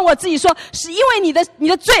母，问我自己说：“是因为你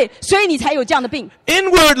的罪，所以你才有这样的病。”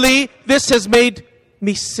 Inwardly, this has made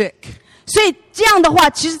me sick. 所以这样的话，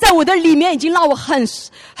其实在我的里面已经让我很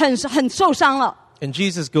受伤了。 And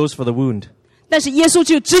Jesus goes for the wound. 但是耶稣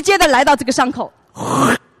就直接的来到这个伤口，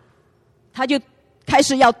他就开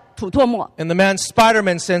始要吐唾沫。 And the man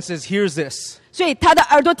Spider-Man senses, hears this. 所以他的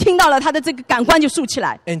耳朵听到了，他的这个感官就竖起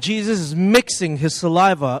来。 And Jesus is mixing his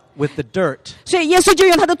saliva with the dirt. 所以耶稣就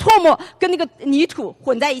用他的唾沫跟那个泥土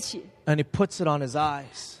混在一起， And he puts it on his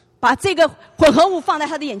eyes. 把这个混合物放在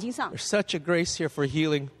他的眼睛上。 There's such a grace here for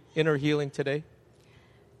healing, inner healing today.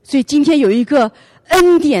 所以今天有一个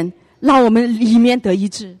恩典，让我们里面得医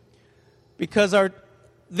治， Because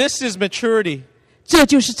this is maturity. 这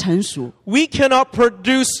就是成熟。 We cannot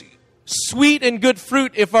produce sweet and good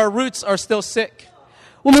fruit if our roots are still sick.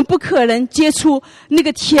 我们不可能结出那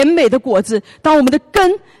个甜美的果子，当我们的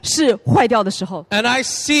根是坏掉的时候。 And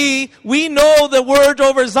we know the word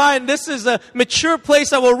over Zion. This is a mature place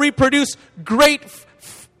that will reproduce great,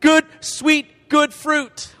 good, sweet, good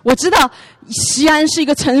fruit. 我知道西安是一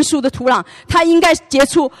个成熟的土壤，它应该结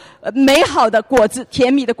出美好的果子，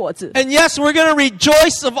甜蜜的果子。 And yes, we're going to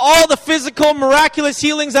rejoice of all the physical, miraculous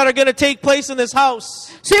healings that are going to take place in this house.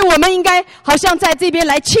 所以我们应该好像在这边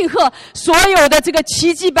来庆贺所有的这个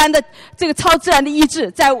奇迹般的这个超自然的医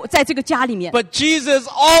治，在这个家里面。 But Jesus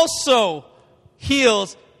also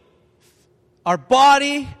heals our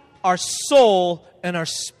body, our soul, and our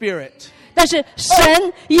spirit. 但是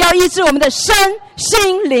神也要医治我们的身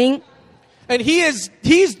心灵。 And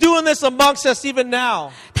he's doing this amongst us even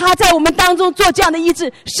now. 他在我们当中做这样的医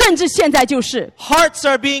治，甚至现在就是 Hearts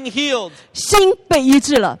are being healed. 心被医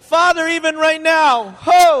治了。 Father, even right now,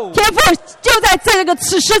 ho! 天父就在这个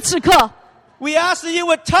此时此刻， We ask that you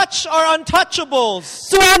would touch our untouchables.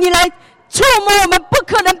 主啊，你来触摸我们不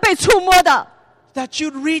可能被触摸的。 That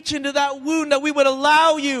you'd reach into that wound, that we would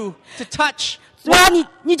allow you to touch 主啊，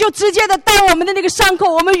你就直接的到我们的那个伤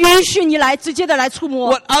口，我们允许你来直接的来触摸。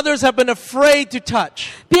 what others have been afraid to touch.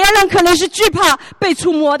 别人可能是惧怕被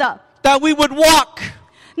触摸的， That we would walk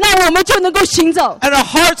那我们就能够行走， and our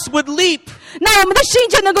hearts would leap 那我们的心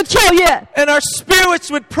就能够跳跃， and our spirits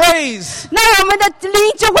would praise. 那我们的灵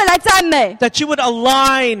就会来赞美， That you would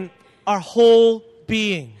align our whole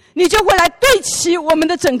being. 你就会来对齐我们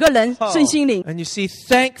的整个人身心灵。 And you see,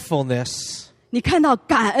 thankfulness 你看到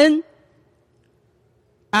感恩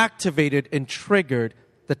activated and triggered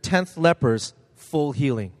the 10th leper's full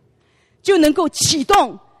healing. 就能够启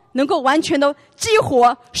动，能够完全的激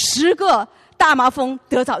活10个大麻风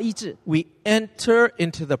得早医治。 We enter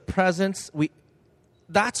into the presence,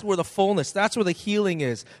 that's where the fullness, that's where the healing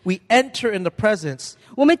is. We enter in the presence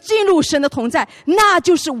我们进入神的同在，那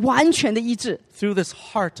就是完全的医治。 through this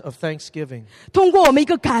heart of thanksgiving. 通过我们一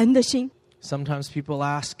个感恩的心， Sometimes people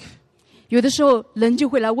ask, 有的时候人就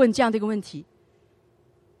会来问这样的一个问题：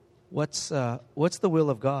 what's the will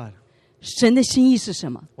of God? 神的心意是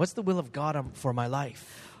什么？ What's the will of God for my life?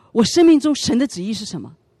 我生命中神的旨意是什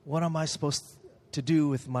么？ What am I supposed to do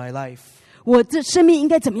with my life? 我这生命应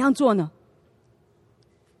该怎么样做呢？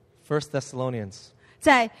 1 Thessalonians.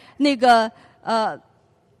 在那个1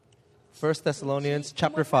 Thessalonians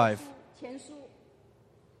chapter 5, 前书，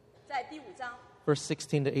在第5章 verse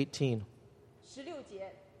 16 to 18. 16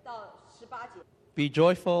节到18节， Be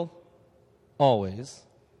joyful always.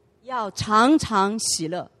 要常常喜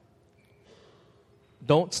乐，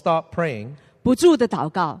 Don't stop praying. 不住的祷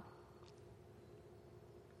告，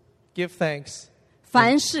 Give thanks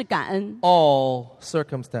凡事感恩， all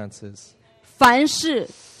circumstances. 凡事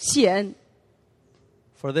谢恩，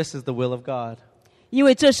 For this is the will of God 因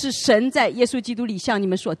为这是神在耶稣基督里向你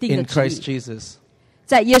们所定的 in 旨 Christ 意， Jesus.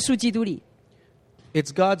 在耶稣基督里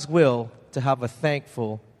It's God's will to have a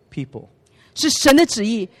thankful people. 是神的旨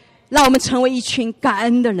意，让我们成为一群感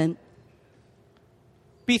恩的人。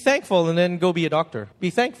 Be thankful and then go be a doctor. Be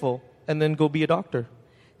thankful and then go be a doctor.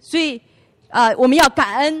 所以，我们要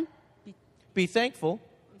感恩， Be thankful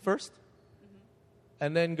first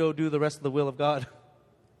and then go do the rest of the will of God.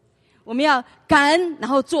 我们要感恩，然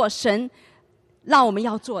后做神让我们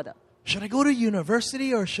要做的。 Should I go to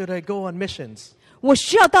university or should I go on missions? 我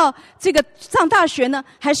需要到这个上大学呢，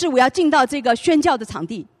还是我要进到这个宣教的场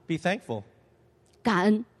地？ Be thankful 感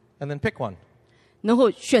恩， and then pick one. 然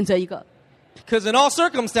后选择一个， Because in all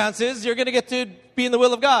circumstances, you're going to get to be in the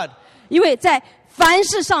will of God. 因为在凡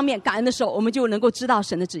事上面感恩的时候，我们就能够知道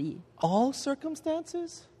神的旨意。 All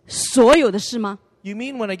circumstances? 所有的事吗？ You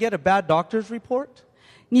mean when I get a bad doctor's report?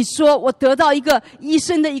 你说我得到一个医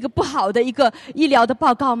生的一个不好的一个医疗的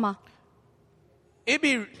报告吗？ It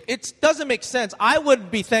doesn't make sense. I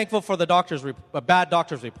wouldn't be thankful for a bad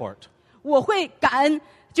doctor's report. 我会感恩，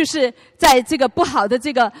就是在这个不好的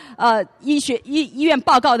这个医院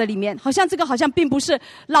报告的里面，好像这个好像并不是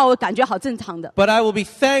让我感觉好正常的。 But I will be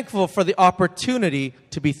thankful for the opportunity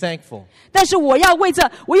to be thankful 但是我要为着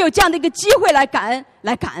我有这样的一个机会来感恩，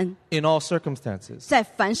来感恩， in all circumstances 在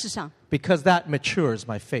凡事上， because that matures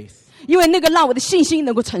my faith. 因为那个让我的信心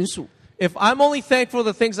能够成熟。 If I'm only thankful for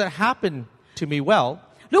the things that happen to me well,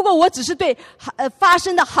 如果我只是对发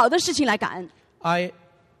生的好的事情来感恩， I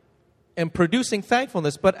am producing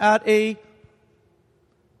thankfulness, but at a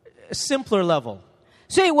simpler level.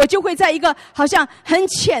 所以我就会在一个好像很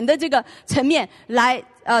浅的这个层面来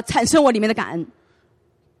产生我里面的感恩。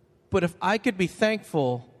 But if I could be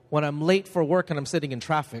thankful when I'm late for work and I'm sitting in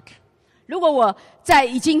traffic, 如果我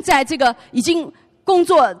已经在这个工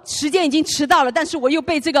作时间已经迟到了，但是我又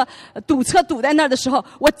被这个堵车堵在那儿的时候，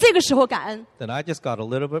我这个时候感恩， then I just got a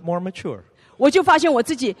little bit more mature. 我就发现我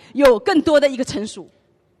自己有更多的一个成熟。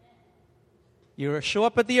 You show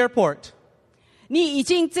up at the airport 你已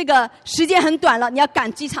经这个时间很短了，你要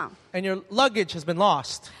赶机场， and your luggage has been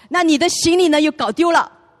lost. 那你的行李呢又搞丢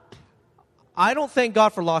了。 I don't thank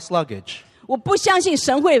God for lost luggage 我不相信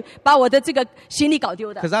神会把我的这个行李搞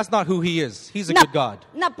丢的 because。that's not who He is. He's a good God.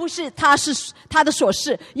 那不是他的所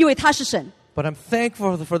事，因为他是神。 But I'm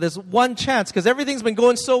thankful for this one chance because everything's been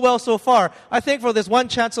going so well so far. I thank for this one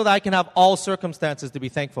chance so that I can have all circumstances to be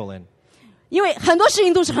thankful in. 因为很多事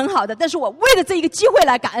情都是很好的，但是我为了这一个机会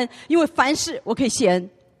来感恩，因为凡事我可以谢恩。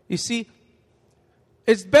 You see,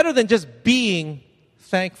 it's better than just being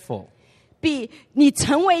thankful. 比你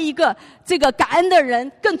成为一个这个感恩的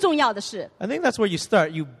人更重要的是， I think that's where you start.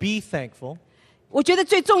 You be thankful. 我觉得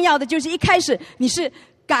最重要的就是一开始你是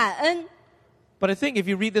感恩。 But I think if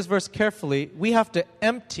you read this verse carefully, we have to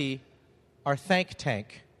empty our thank tank.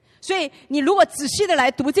 所以你如果仔细的来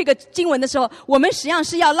读这个经文的时候，我们实际上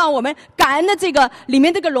是要让我们感恩的这个里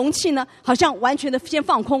面这个容器呢，好像完全的先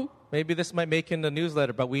放空。 Maybe this might make in the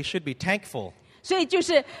newsletter, but we should be thankful. 所以就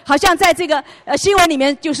是好像在这个新闻里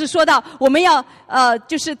面就是说到我们要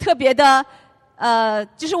就是特别的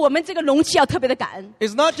就是我们这个容器要特别的感恩，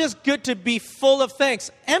 It's not just good to be full of thanks.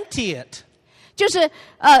 Empty it. 就是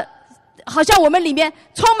好像我们里面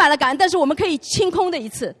充满了感恩，但是我们可以清空的一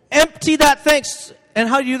次， Empty that thanks. And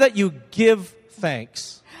how do you do that? You give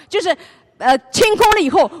thanks. 就是清空了以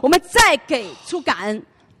后，我们再给出感恩。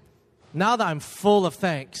 Now that I'm full of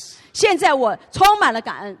thanks, 现在我充满了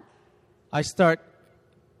感恩， I start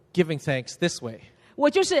giving thanks this way. 我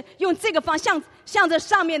就是用这个方向向着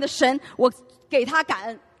上面的神，我给他感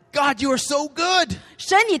恩。God, you are so good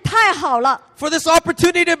神你太好了， for this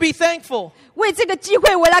opportunity to be thankful. 为这个机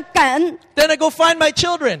会我来感恩。 Then I go find my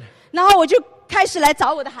children. 然后我就开始来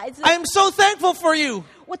找我的孩子， I am so thankful for you.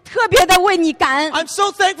 我特别的为你感恩， I'm so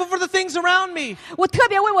thankful for the things around me. 我特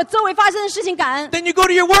别为我周围发生的事情感恩。 Then you go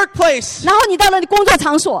to your workplace. 然后你到了你工作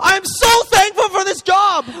场所， I'm so thankful for this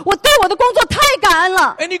job. 我对我的工作太感恩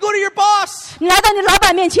了。 And you go to your boss. 你来到你老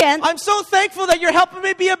板面前， I'm so thankful that you're helping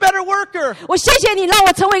me be a better worker. 我谢谢你让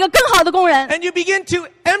我成为一个更好的工人。 And you begin to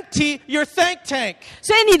empty your thank tank.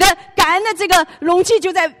 所以你的感恩的这个容器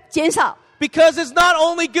就在减少。 Because it's not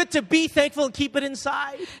only good to be thankful and keep it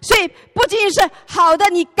inside. 所以不仅仅是好的，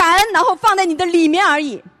你感恩然后放在你的里面而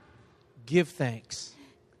已， Give thanks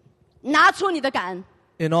拿出你的感恩，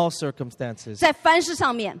 in all circumstances. 在凡事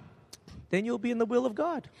上面， Then you'll be in the will of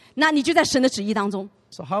God. 那你就在神的旨意当中。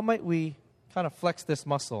 So how might we kind of flex this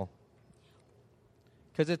muscle?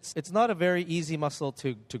 Because it's not a very easy muscle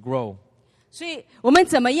to grow. 所以我们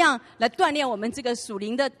怎么样来锻炼我们这个属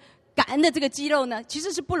灵的感恩的这个肌肉呢？其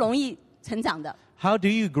实是不容易成长的。 How do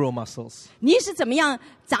you grow muscles? 你是怎么样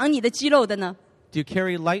长你的肌肉的呢？ Do you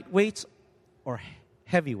carry light weights or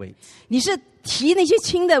heavy weights? 你是提那些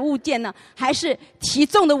轻的物件呢，还是提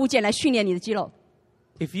重的物件来训练你的肌肉？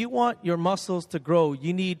 If you want your muscles to grow,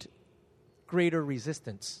 you need greater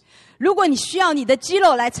resistance. 如果你需要你的肌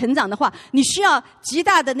肉来成长的话，你需要极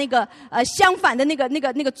大的那个相反的那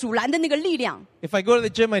个阻拦的那个力量。 If I go to the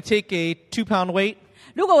gym, I take a 2-pound weight.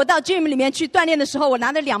 如果我到 gym 里面去锻炼的时候，我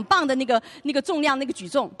拿着2磅的那个重量那个举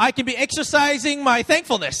重， I can be exercising my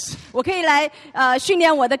thankfulness. 我可以来训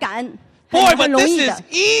练我的感恩， Boy, 很 but 容 this 易 is 的，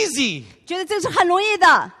 easy. 觉得这是很容易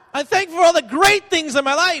的。 I'm thankful for all the great things in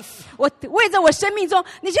my life. 我为着我生命中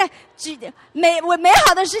那些美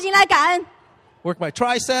好的事情来感恩， Work my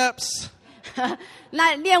triceps.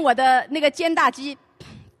 来练我的那个肩大肌。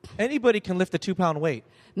 Anybody can lift a 2-pound weight.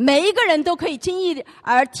 每一个人都可以轻易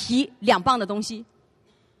而提2磅的东西。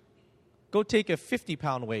 Go take a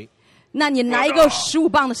 50-pound weight. 那你拿一个15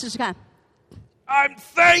磅的试试看。 I'm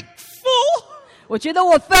thankful. 我觉得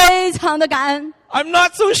我非常的感恩。 I'm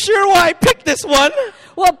not so sure why I picked this one.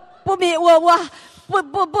 我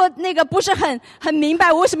不是很明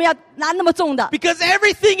白我为什么要拿那么重的。 Because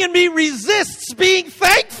everything in me resists being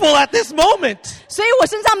thankful at this moment. 所以我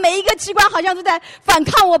身上每一个器官好像都在反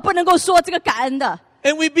抗我不能够说这个感恩的。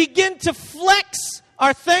 And we begin to flex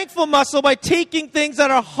our thankful muscle by taking things that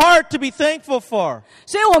are hard to be thankful for.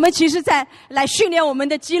 所以我们其实在来训练我们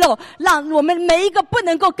的肌肉，让我们每一个不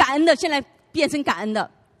能够感恩的，现在变成感恩的。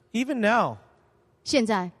 Even now, 现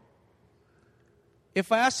在， if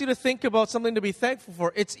I ask you to think about something to be thankful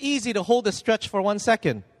for, it's easy to hold a stretch for 1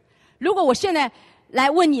 second. 如果我现在来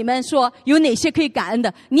问你们说有哪些可以感恩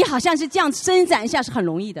的，你好像是这样伸展一下是很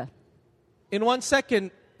容易的。 In 1 second,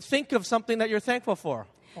 think of something that you're thankful for.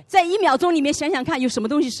 在1秒钟里面想想看，有什么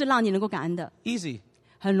东西是让你能够感恩的， Easy.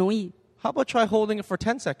 很容易。 How about try holding it for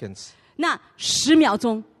 10 seconds? 那10秒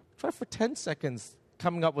钟， Try for 10 seconds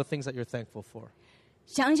coming up with things that you're thankful for.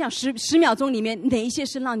 想一想10秒钟里面哪一些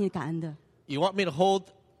是让你感恩的？ You want me to hold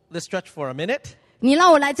this stretch for a minute? 你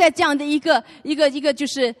让我来在这样的一个就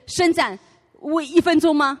是伸展1分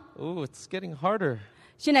钟吗？ Ooh, it's getting harder.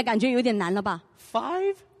 现在感觉有点难了吧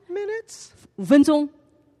5 minutes? ？5分钟，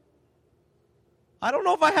 I don't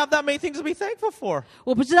know if I have that many things to be thankful for.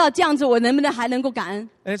 我不知道这样子我能不能还能够感恩，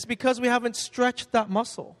 And it's because we haven't stretched that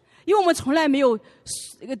muscle. 因为我们从来没有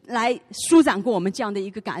来舒展过我们这样的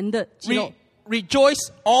一个感恩的肌肉。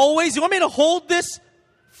 Rejoice always. You want me to hold this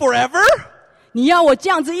forever? 你要我这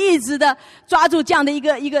样子一直的抓住这样的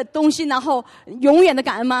一个东西，然后永远的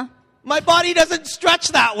感恩吗？ My body doesn't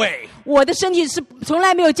stretch that way. 我的身体是从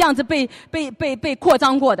来没有这样子被扩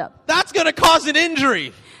张过的， That's going to cause an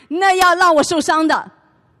injury. 那要让我受伤的。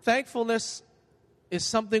 Thankfulness is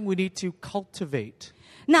something we need to cultivate.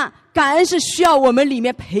 那感恩是需要我们里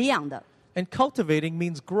面培养的， And cultivating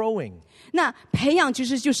means growing. 那培养就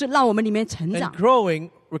是让我们里面成 And 长， growing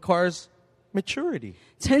requires maturity.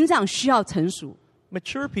 成长需要成熟，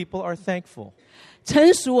 Mature people are thankful.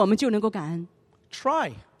 成熟我们就能够感恩。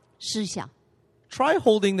 Try. 试一下， Try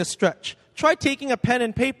holding the stretch. Try taking a pen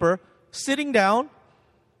and paper, sitting down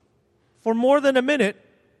for more than a minute,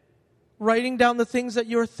 writing down the things that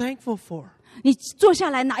you're thankful for. 你坐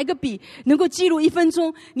下来拿一个笔，能够记录1分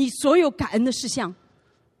钟你所有感恩的事项。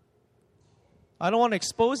 I don't want to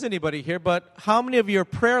expose anybody here, but how many of your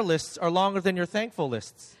prayer lists are longer than your thankful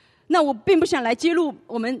lists? 那我并不想来揭露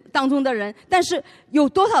我们当中的人，但是有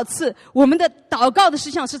多少次我们的祷告的事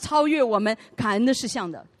项是超越我们感恩的事项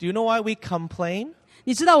的？ Do you know why we complain?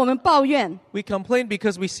 你知道我们抱怨， We complain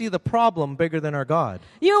because we see the problem bigger than our God.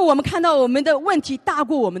 因为我们看到我们的问题大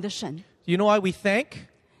过我们的神。 Do you know why we thank?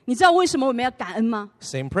 你知道为什么我们要感恩吗？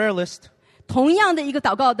 Same prayer list, 同样的一个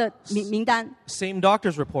祷告的名单， same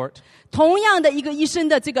doctor's report. 同样的一个医生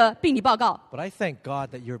的这个病理报告， But I thank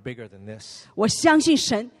God that you're bigger than this. 我相信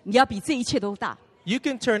神，你要比这一切都大。 You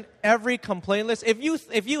can turn every complaint list. If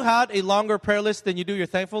you had a longer prayer list than you do your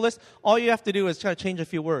thankful list, all you have to do is try to change a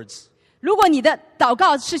few words. 如果你的祷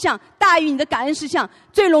告事项大于你的感恩事项，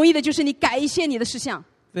最容易的就是你改一些你的事项，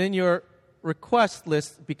 Then your request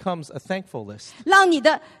list becomes a thankful list. 让你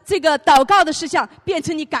的这个祷告的事项变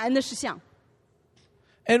成你感恩的事项。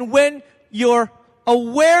 And when your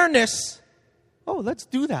awareness, oh, let's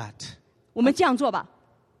do that. 我们这样做吧。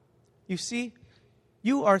 You see,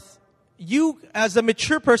 you as a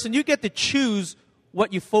mature person, you get to choose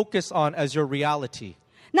what you focus on as your reality.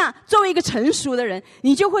 那作为一个成熟的人，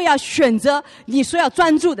你就会要选择你所要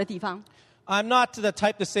专注的地方。 I'm not the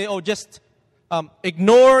type to say, oh, just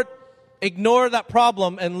ignore that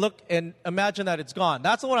problem and look and imagine that it's gone.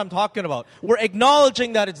 That's what I'm talking about. We're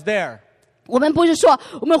acknowledging that it's there. 我们不是说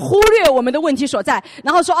我们忽略我们的问题所在，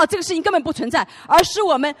然后说这个事情根本不存在，而是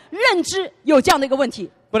我们认知有这样的一个问题。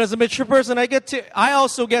 But as a mature person, I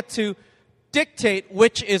also get to dictate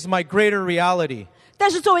which is my greater reality. 但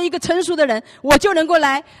是作为一个成熟的人，我就能够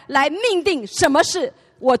来命定什么是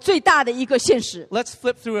我最大的一个现实。 Let's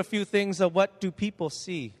flip through a few things of what do people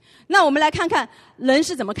see. 那我们来看看人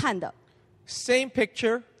是怎么看的。 Same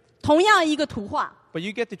picture, 同样一个图画， but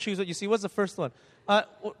you get to choose what you see. What's the first one?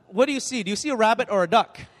 What do you see? Do you see a rabbit or a duck?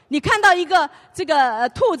 你看到一个这个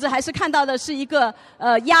兔子，还是看到的是一个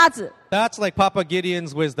鸭子？ That's like Papa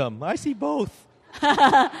Gideon's wisdom. I see both.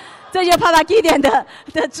 这就是帕帕基点的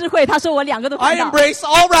智慧。他说我两个都 I 看到。 embrace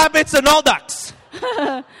all rabbits and all ducks.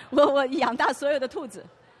 我养大所有的兔子。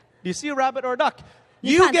 Do you see a rabbit or a duck?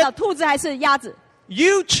 你 You 看到 get 兔子还是鸭子？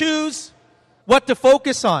 you choose what to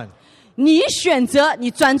focus on. 你选择你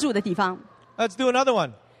专注的地方。 Let's do another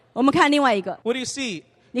one. 我们看另外一个， What do you see?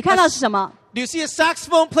 你看到是什么？ Do you see a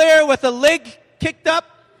saxophone player with a leg kicked up?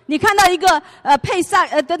 你看到一个配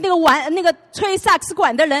的那个吹萨克斯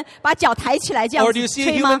管的人把脚抬起来这样 Or do 子 you see a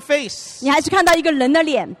吹 human 吗？ face? 你还是看到一个人的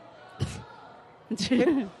脸？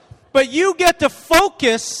 But you get to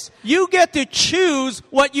focus, you get to choose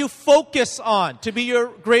what you focus on to be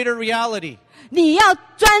your greater reality. 你要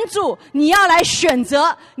专注，你要来选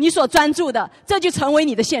择你所专注的，这就成为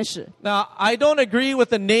你的现实。 Now, I don't agree with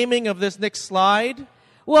the naming of this next slide.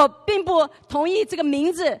 我并不同意这个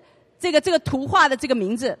名字，这个图画的这个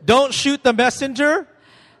名字。 Don't shoot the messenger.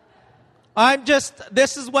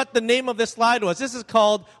 This is what the name of this slide was. This is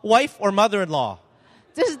called wife or mother-in-law.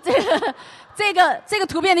 就是这个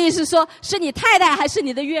图片的意思说，是你太太还是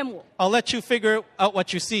你的岳母？ I'll let you figure out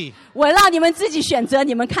what you see. 我让你们自己选择，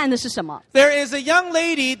你们看的是什么？ There is a young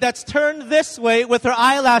lady that's turned this way with her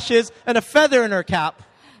eyelashes and a feather in her cap.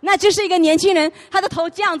 那就是一个年轻人，他的头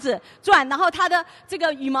这样子转，然后他的这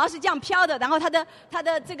个羽毛是这样飘的，然后他的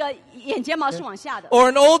这个眼睫毛是往下的。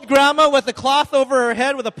 Or an old grandma with a cloth over her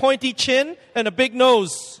head with a pointy chin and a big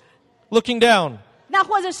nose looking down. 那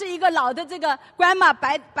或者是一个老的这个 grandma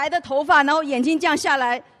白的头发，然后眼睛这样下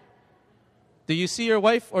来。 Do you see your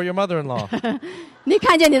wife or your mother-in-law? 你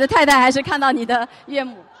看见你的太太，还是看到你的岳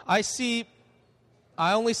母？ I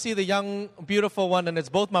only see the young, beautiful one, and it's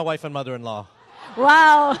both my wife and mother-in-law.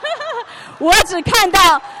 哇哦！我只看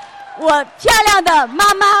到我漂亮的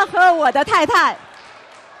妈妈和我的太太，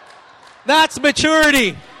 That's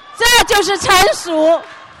maturity. 这就是成熟。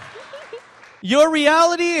 Your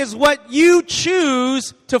reality is what you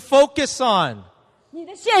choose to focus on. 你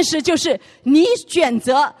的现实就是你选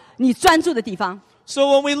择你专注的地方。 So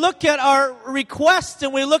when we look at our requests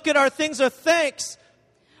and we look at our things of thanks,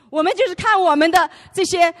 我们就是看我们的这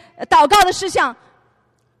些祷告的事项，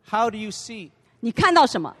 how do you see? 你看到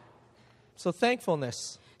什么？ So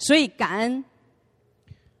thankfulness 所以感恩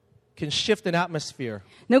can shift an atmosphere.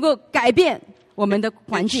 能够改变我们的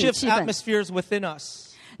环 It 境 shifts 气氛， atmospheres within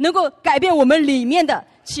us. 能够改变我们里面的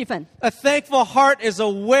气氛。 A thankful heart is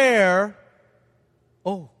aware.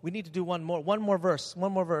 Oh, we need to do one more verse.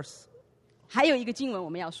 还有一个经文我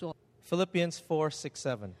们要说， Philippians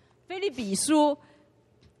 4:6-7. 腓立比书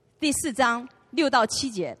第4章6到7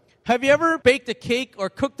节。 Have you ever baked a cake or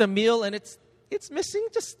cooked a meal and it's missing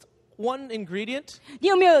just one ingredient? 你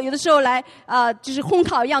有没有的时候来就是烘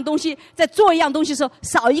烤一样东西，在做一样东西的时候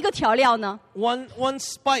少一个调料呢？ One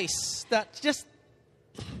spice that just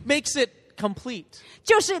makes it complete.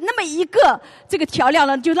 就是那么一个这个调料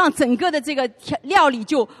呢，就让整个的这个料理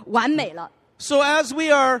就完美了。 So as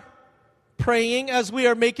we are praying, as we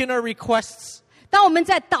are making our requests 当我们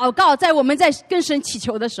在祷告，我们在跟神祈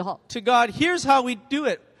求的时候， to God, here's how we do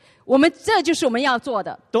it. 这就是我们要做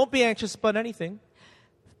的， Don't be anxious about anything.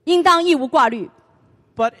 应当一无挂虑。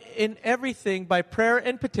but in everything by prayer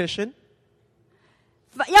and petition.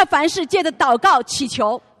 要凡事借着祷告祈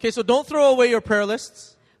求， Okay, so don't throw away your prayer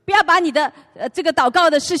lists. 不要把你的这个祷告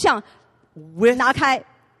的事项 With 拿开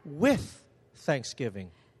thanksgiving.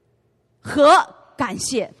 和感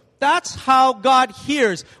谢。 That's how God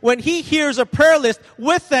hears. When He hears a prayer list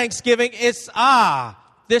with thanksgiving, it's,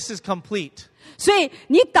 this is complete. 所以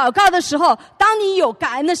你祷告的时候，当你有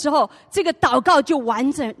感恩的时候，这个祷告就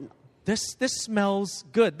完整。 This smells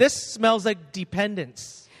good. This smells like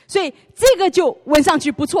dependence. 所以这个就闻上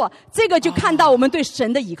去不错，这个就看到我们对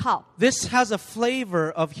神的倚靠， This has a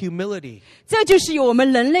flavor of humility. 这就是有我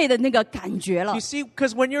们人类的那个感觉了 You。see,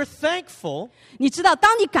 because when you're thankful, 你知道，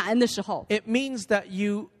当你感恩的时候， it means that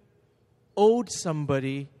you owed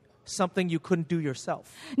somebody something you couldn't do yourself.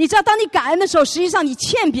 你知道，当你感恩的时候，实际上你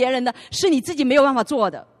欠别人的是你自己没有办法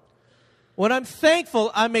做的。 When I'm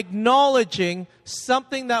thankful, I'm acknowledging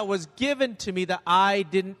something that was given to me that I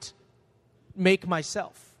didn't make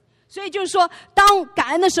myself. 所以就是说，当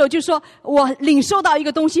感恩的时候，就是说我领受到一个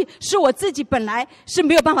东西，是我自己本来是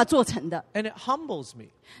没有办法做成的， And it humbles me.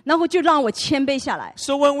 然后就让我谦卑下来。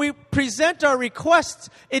 So when we present our requests,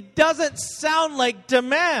 it doesn't sound like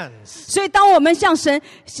demands. 所以，当我们向神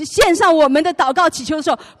献上我们的祷告祈求的时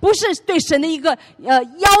候，不是对神的一个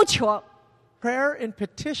要求。 Prayer and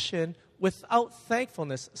petition without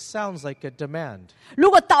thankfulness sounds like a demand. 如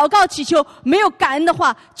果祷告祈求没有感恩的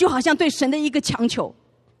话，就好像对神的一个强求。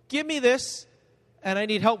 Give me this, and I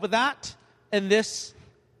need help with that, and this,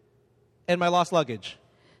 and my lost luggage.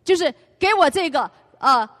 就是给我这个，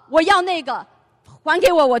我要那个，还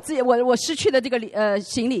给我自己我失去的这个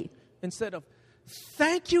行李， Instead of,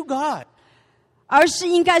 thank you, God, 而是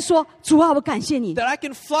应该说，主啊，我感谢你， that I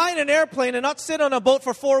can fly in an airplane and not sit on a boat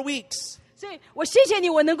for 4 weeks. 所以我谢谢你，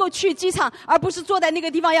我能够去机场，而不是坐在那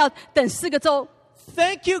个地方要等4个周。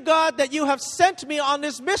 Thank you, God, that you have sent me on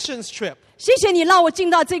this missions trip. 谢谢你让我进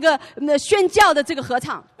到这个宣教的这个合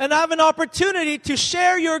场， And I have an opportunity to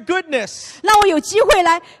share your goodness. 让我有机会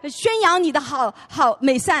来宣扬你的好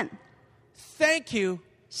美善。 Thank you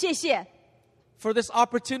谢谢， for this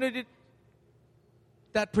opportunity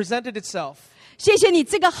that presented itself. 谢谢你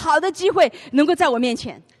这个好的机会能够在我面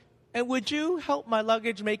前。 And would you help my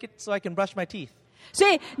luggage make it so I can brush my teeth? 所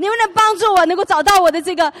以你们能帮助我能够找到我的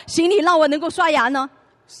这个行李，让我能够刷牙呢？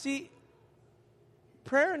 See,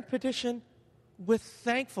 prayer and petition with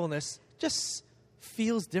thankfulness just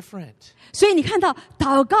feels different. 所以你看到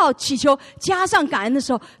祷告祈求加上感恩的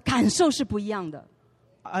时候，感受是不一样的。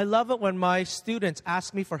 I love it when my students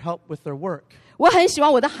ask me for help with their work. 我很喜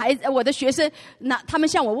欢我的学生，他们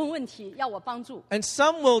向我问问题，要我帮助。 And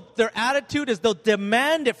some their attitude is they'll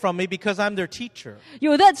demand it from me because I'm their teacher.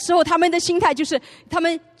 有的时候他们的心态就是他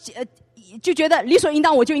们就觉得理所应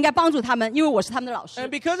当，我就应该帮助他们，因为我是他们的老师。 And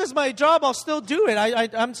because it's my job, I'll still do it.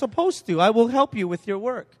 I'm supposed to. I will help you with your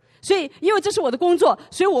work. 所以，因为这是我的工作，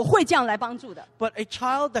所以我会这样来帮助的。 But a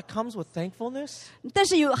child that comes with thankfulness, 但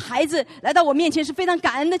是有孩子来到我面前是非常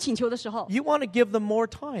感恩的请求的时候， you want to give them more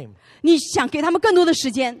time. 你想给他们更多的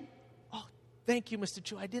时间， Oh, thank you, Mr.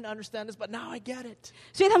 Chu. I didn't understand this, but now I get it.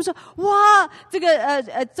 所以他们说：“哇，这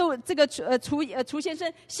个楚先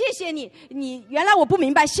生，谢谢你，你原来我不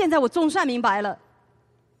明白，现在我总算明白了。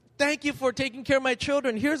 Thank you for taking care of my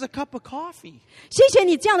children. Here's a cup of coffee. 谢谢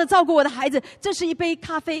你这样的照顾我的孩子，这是一杯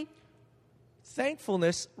咖啡。”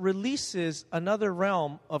 Thankfulness releases another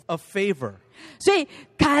realm of favor. 所以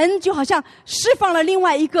感恩就好像释放了另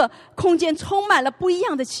外一个空间，充满了不一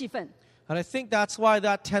样的气氛。 And I think that's why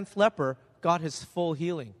that 10th leper got his full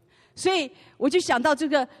healing. 所以我就想到这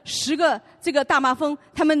个10个这个大麻风，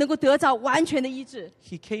他们能够得到完全的医治，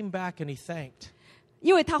 He came back and he thanked.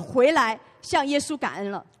 因为他回来向耶稣感恩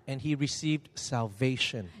了， And he received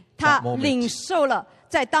salvation. 他 That 领 moment. 受了，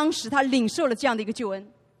在当时他领受了这样的一个救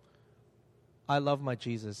恩。 I love my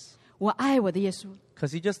Jesus 我爱我的耶稣，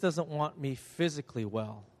 because he just doesn't want me physically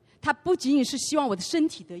well. 他不仅仅是希望我的身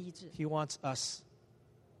体得医治， He wants us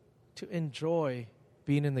to enjoy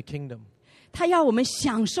being in the kingdom. 他要我们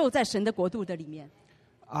享受在神的国度的里面。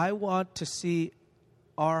 I want to see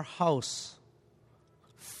our house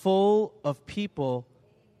full of people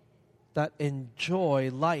that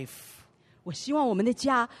enjoy life. 我希望我们的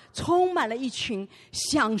家充满了一群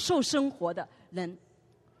享受生活的人。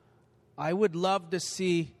 I would love to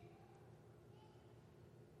see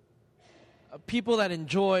people that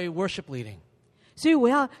enjoy worship leading. 所以我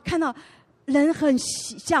要看到人很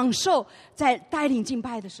享受在带领敬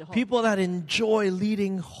拜的时候， People that enjoy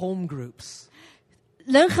leading home groups.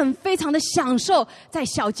 人很非常的享受在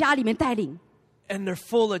小家里面带领， And they're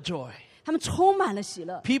full of joy. 他们充满了喜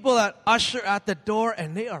乐。 People that usher at the door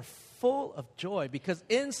and they are full of joy because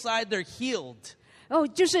inside they're healed.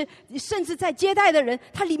 就是甚至在接待的人，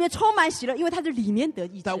他里面充满喜乐，因为他的里面得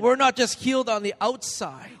医治。 That we're not just healed on the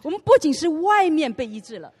outside, 我们不仅是外面被医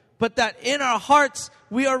治了， but that in our hearts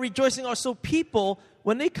we are rejoicing also. People,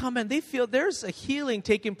 when they come in, they feel there's a healing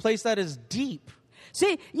taking place that is deep. 所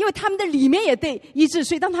以因为他们的里面也被医治，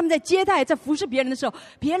所以当他们在接待、在服侍别人的时候，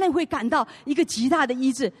别人会感到一个极大的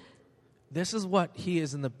医治。 This is what he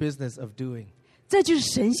is in the business of doing. 这就是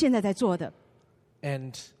神现在在做的。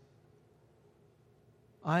 And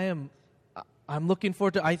I'm looking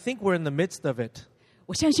forward to, I think we're in the midst of it.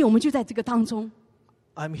 我相信我们就在这个当中。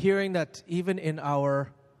 I'm hearing that even in our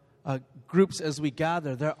groups as we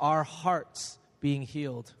gather, there are hearts being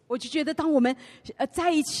healed. 我就觉得，当我们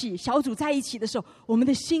在一起小组在一起的时候，我们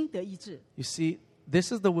的心得医治。 You see,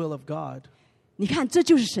 this is the will of God. 你看，这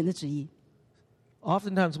就是神的旨意。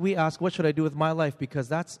 Oftentimes we ask, what should I do with my life? Because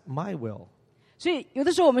that's my will. 所以有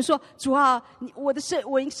的时候我们说，主啊，我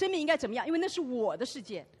生命应该怎么样？因为那是我的世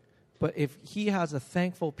界。 But if he has a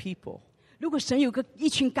thankful people, 如果神有一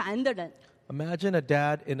群感恩的人， imagine a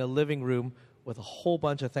dad in a living room with a whole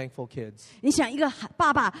bunch of thankful kids. 你想一个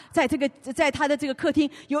爸爸在他的这个客厅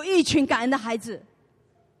有一群感恩的孩子，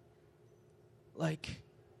 Like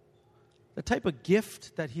the type of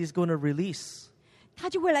gift that he's going to release. 他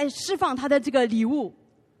就会来释放他的这个礼物。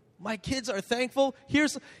 My kids are thankful.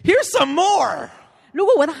 Here's some more. 如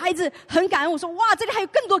果我的孩子很感恩，我说哇，这里还有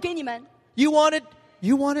更多给你们。 You wanted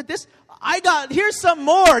this? Here's some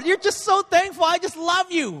more. You're just so thankful. I just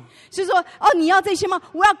love you. 是说哦，你要这些吗？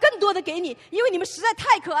我要更多的给你，因为你们实在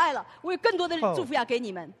太可爱了，我有更多的祝福要给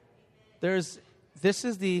你们。I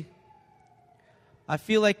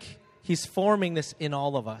feel like he's forming this in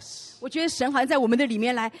all of us. 我觉得神好像在我们的里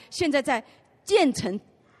面来，现在在建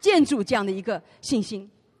筑这样的一个信心。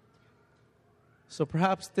 So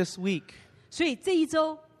perhaps this week 所以这一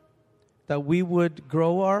周， that we would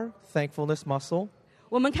grow our thankfulness muscle.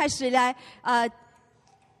 我们开始来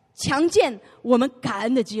强健我们感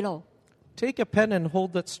恩的肌肉。 Take a pen and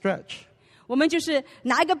hold that stretch. 我们就是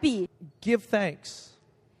拿一个笔， Give thanks.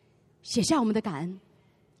 写下我们的感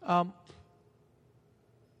恩，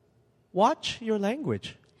 Watch your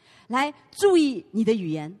language. 来注意你的语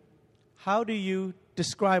言， How do you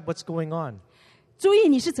describe what's going on? 注意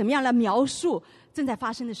你是怎么样来描述正在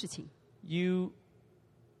发生的事情。 You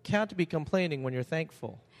can't be complaining when you're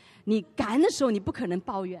thankful. 你感恩的时候，你不可能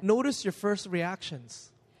抱怨。 Notice your first reactions.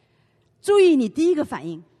 注意你第一个反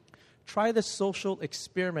应。 Try the social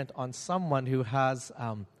experiment on someone who has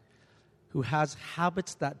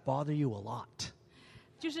habits that bother you a lot.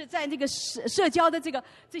 就是在那个社交的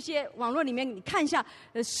这些网络里面，你看一下，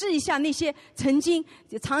试一下那些曾经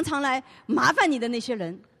常常来麻烦你的那些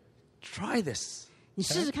人， Try this. 你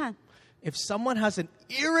试试看。 If someone has an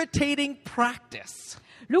irritating practice,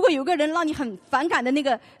 如果有个人让你很反感的那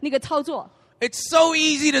个操作， it's so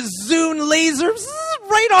easy to zoom laser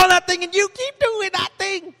right on that thing and you keep doing that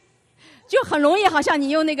thing. 就很容易，好像你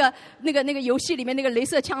用那个游戏里面那个镭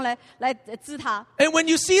射枪来滋他。 And when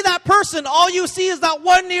you see that person, all you see is that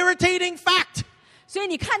one irritating fact. 所以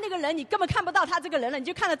你看那个人，你根本看不到他这个人了，你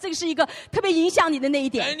就看到这个是一个特别影响你的那一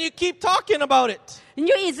点， And you keep talking about it. 你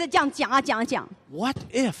就一直这样讲啊讲啊讲。 What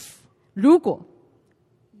if 如果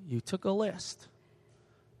you took a list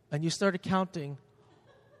and you started counting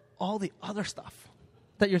all the other stuff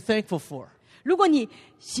that you're thankful for? 如果你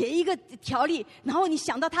写一个条例，然后你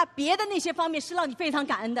想到他别的那些方面是让你非常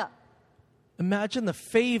感恩的， Imagine the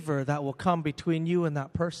favor that will come between you and that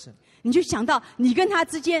person. 你就想到你跟他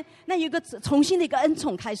之间那有一个重新的一个恩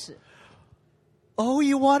宠开始， Oh,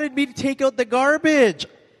 you wanted me to take out the garbage.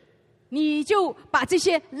 你就把这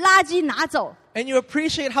些垃圾拿走， And you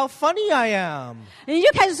appreciate how funny I am. 你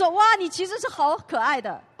就开始说哇，你其实是好可爱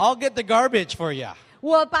的， I'll get the garbage for you.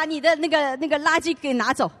 我把你的那个垃圾给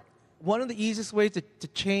拿走。 One of the easiest ways to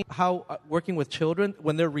change how working with children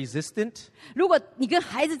when they're resistant, 如果你跟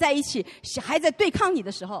孩子在一起，孩子在对抗你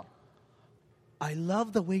的时候， I love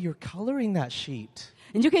the way you're coloring that sheet.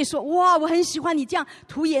 你就可以说哇，我很喜欢你这样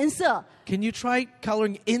涂颜色。 Can you try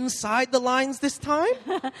coloring inside the lines this time?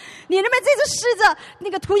 你能不能这次试着那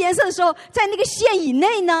个涂颜色的时候，在那个线以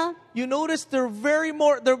内呢？ You notice they're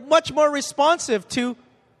much more responsive to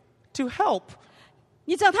help.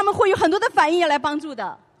 你知道他们会有很多的反应要来帮助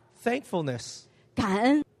的。 Thankfulness, 感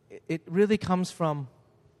恩 it really comes from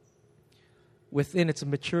within. It's a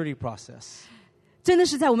maturity process. 真的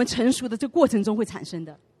是在我们成熟的这个过程中会产生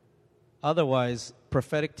的。 Otherwise,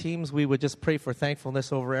 prophetic teams, we would just pray for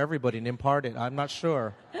thankfulness over everybody and impart it. I'm not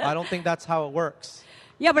sure. I don't think that's how it works.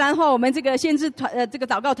 要不然的话，我们这个先知这个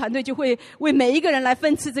祷告团队就会为每一个人来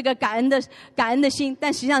分赐这个感恩的心，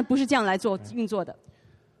但实际上不是这样来运作的。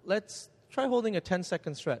 Let's Try holding a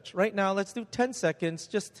 10-second stretch. Right now, let's do 10 seconds,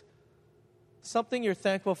 just something you're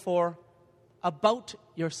thankful for about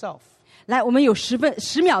yourself. 来，我们有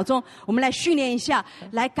10秒钟，我们来训练一下，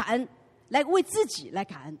来感恩，来为自己来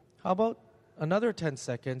感恩。 How about another 10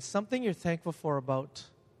 seconds, something you're thankful for about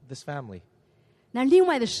this family? 那另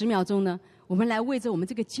外的10秒钟呢，我们来为着我们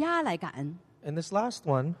这个家来感恩。 And this last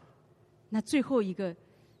one, 那最后一个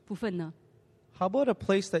部分呢， how about a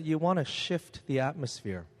place that you want to shift the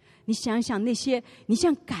atmosphere? 你想一想那些你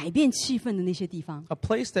想改变气氛的那些地方， A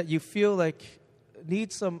place that you feel like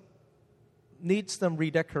needs some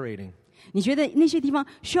redecorating. 你觉得那些地方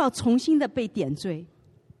需要重新的被点缀，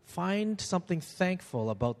 Find something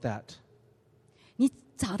thankful about that. 你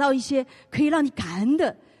找到一些可以让你感恩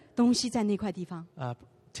的东西在那块地方。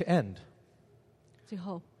 To end, 最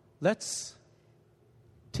后， let's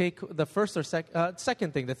take the first or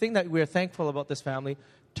second thing, the thing that we're thankful about this family,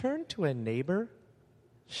 turn to a neighbor,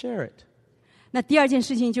 share it. 那第二件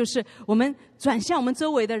事情就是我们转向我们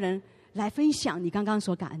周围的人来分享你刚刚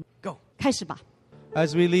所感恩。 Go. 开始吧。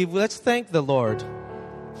 As we leave, let's thank the Lord.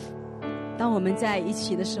 当我们在一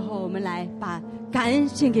起的时候，我们来把感恩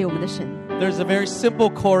献给我们的神。 There's a very simple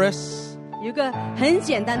chorus 有一个很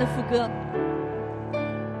简单的副歌，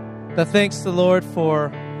 that thanks the Lord for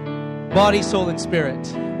body, soul, and spirit.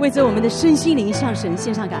 为着我们的身心灵向神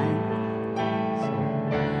献上感恩。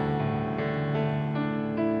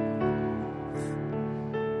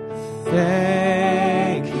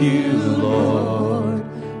 Thank you, Lord,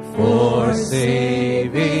 for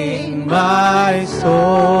saving my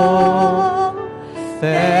soul.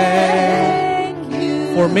 Thank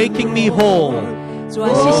you for making me whole. 主啊，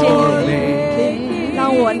谢谢你，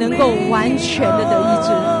让我能够完全的得医治。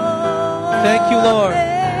 Thank you, Lord,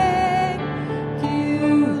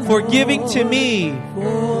 for giving to me.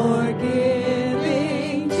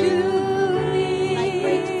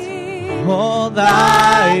 All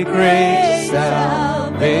thy great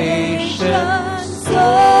salvation.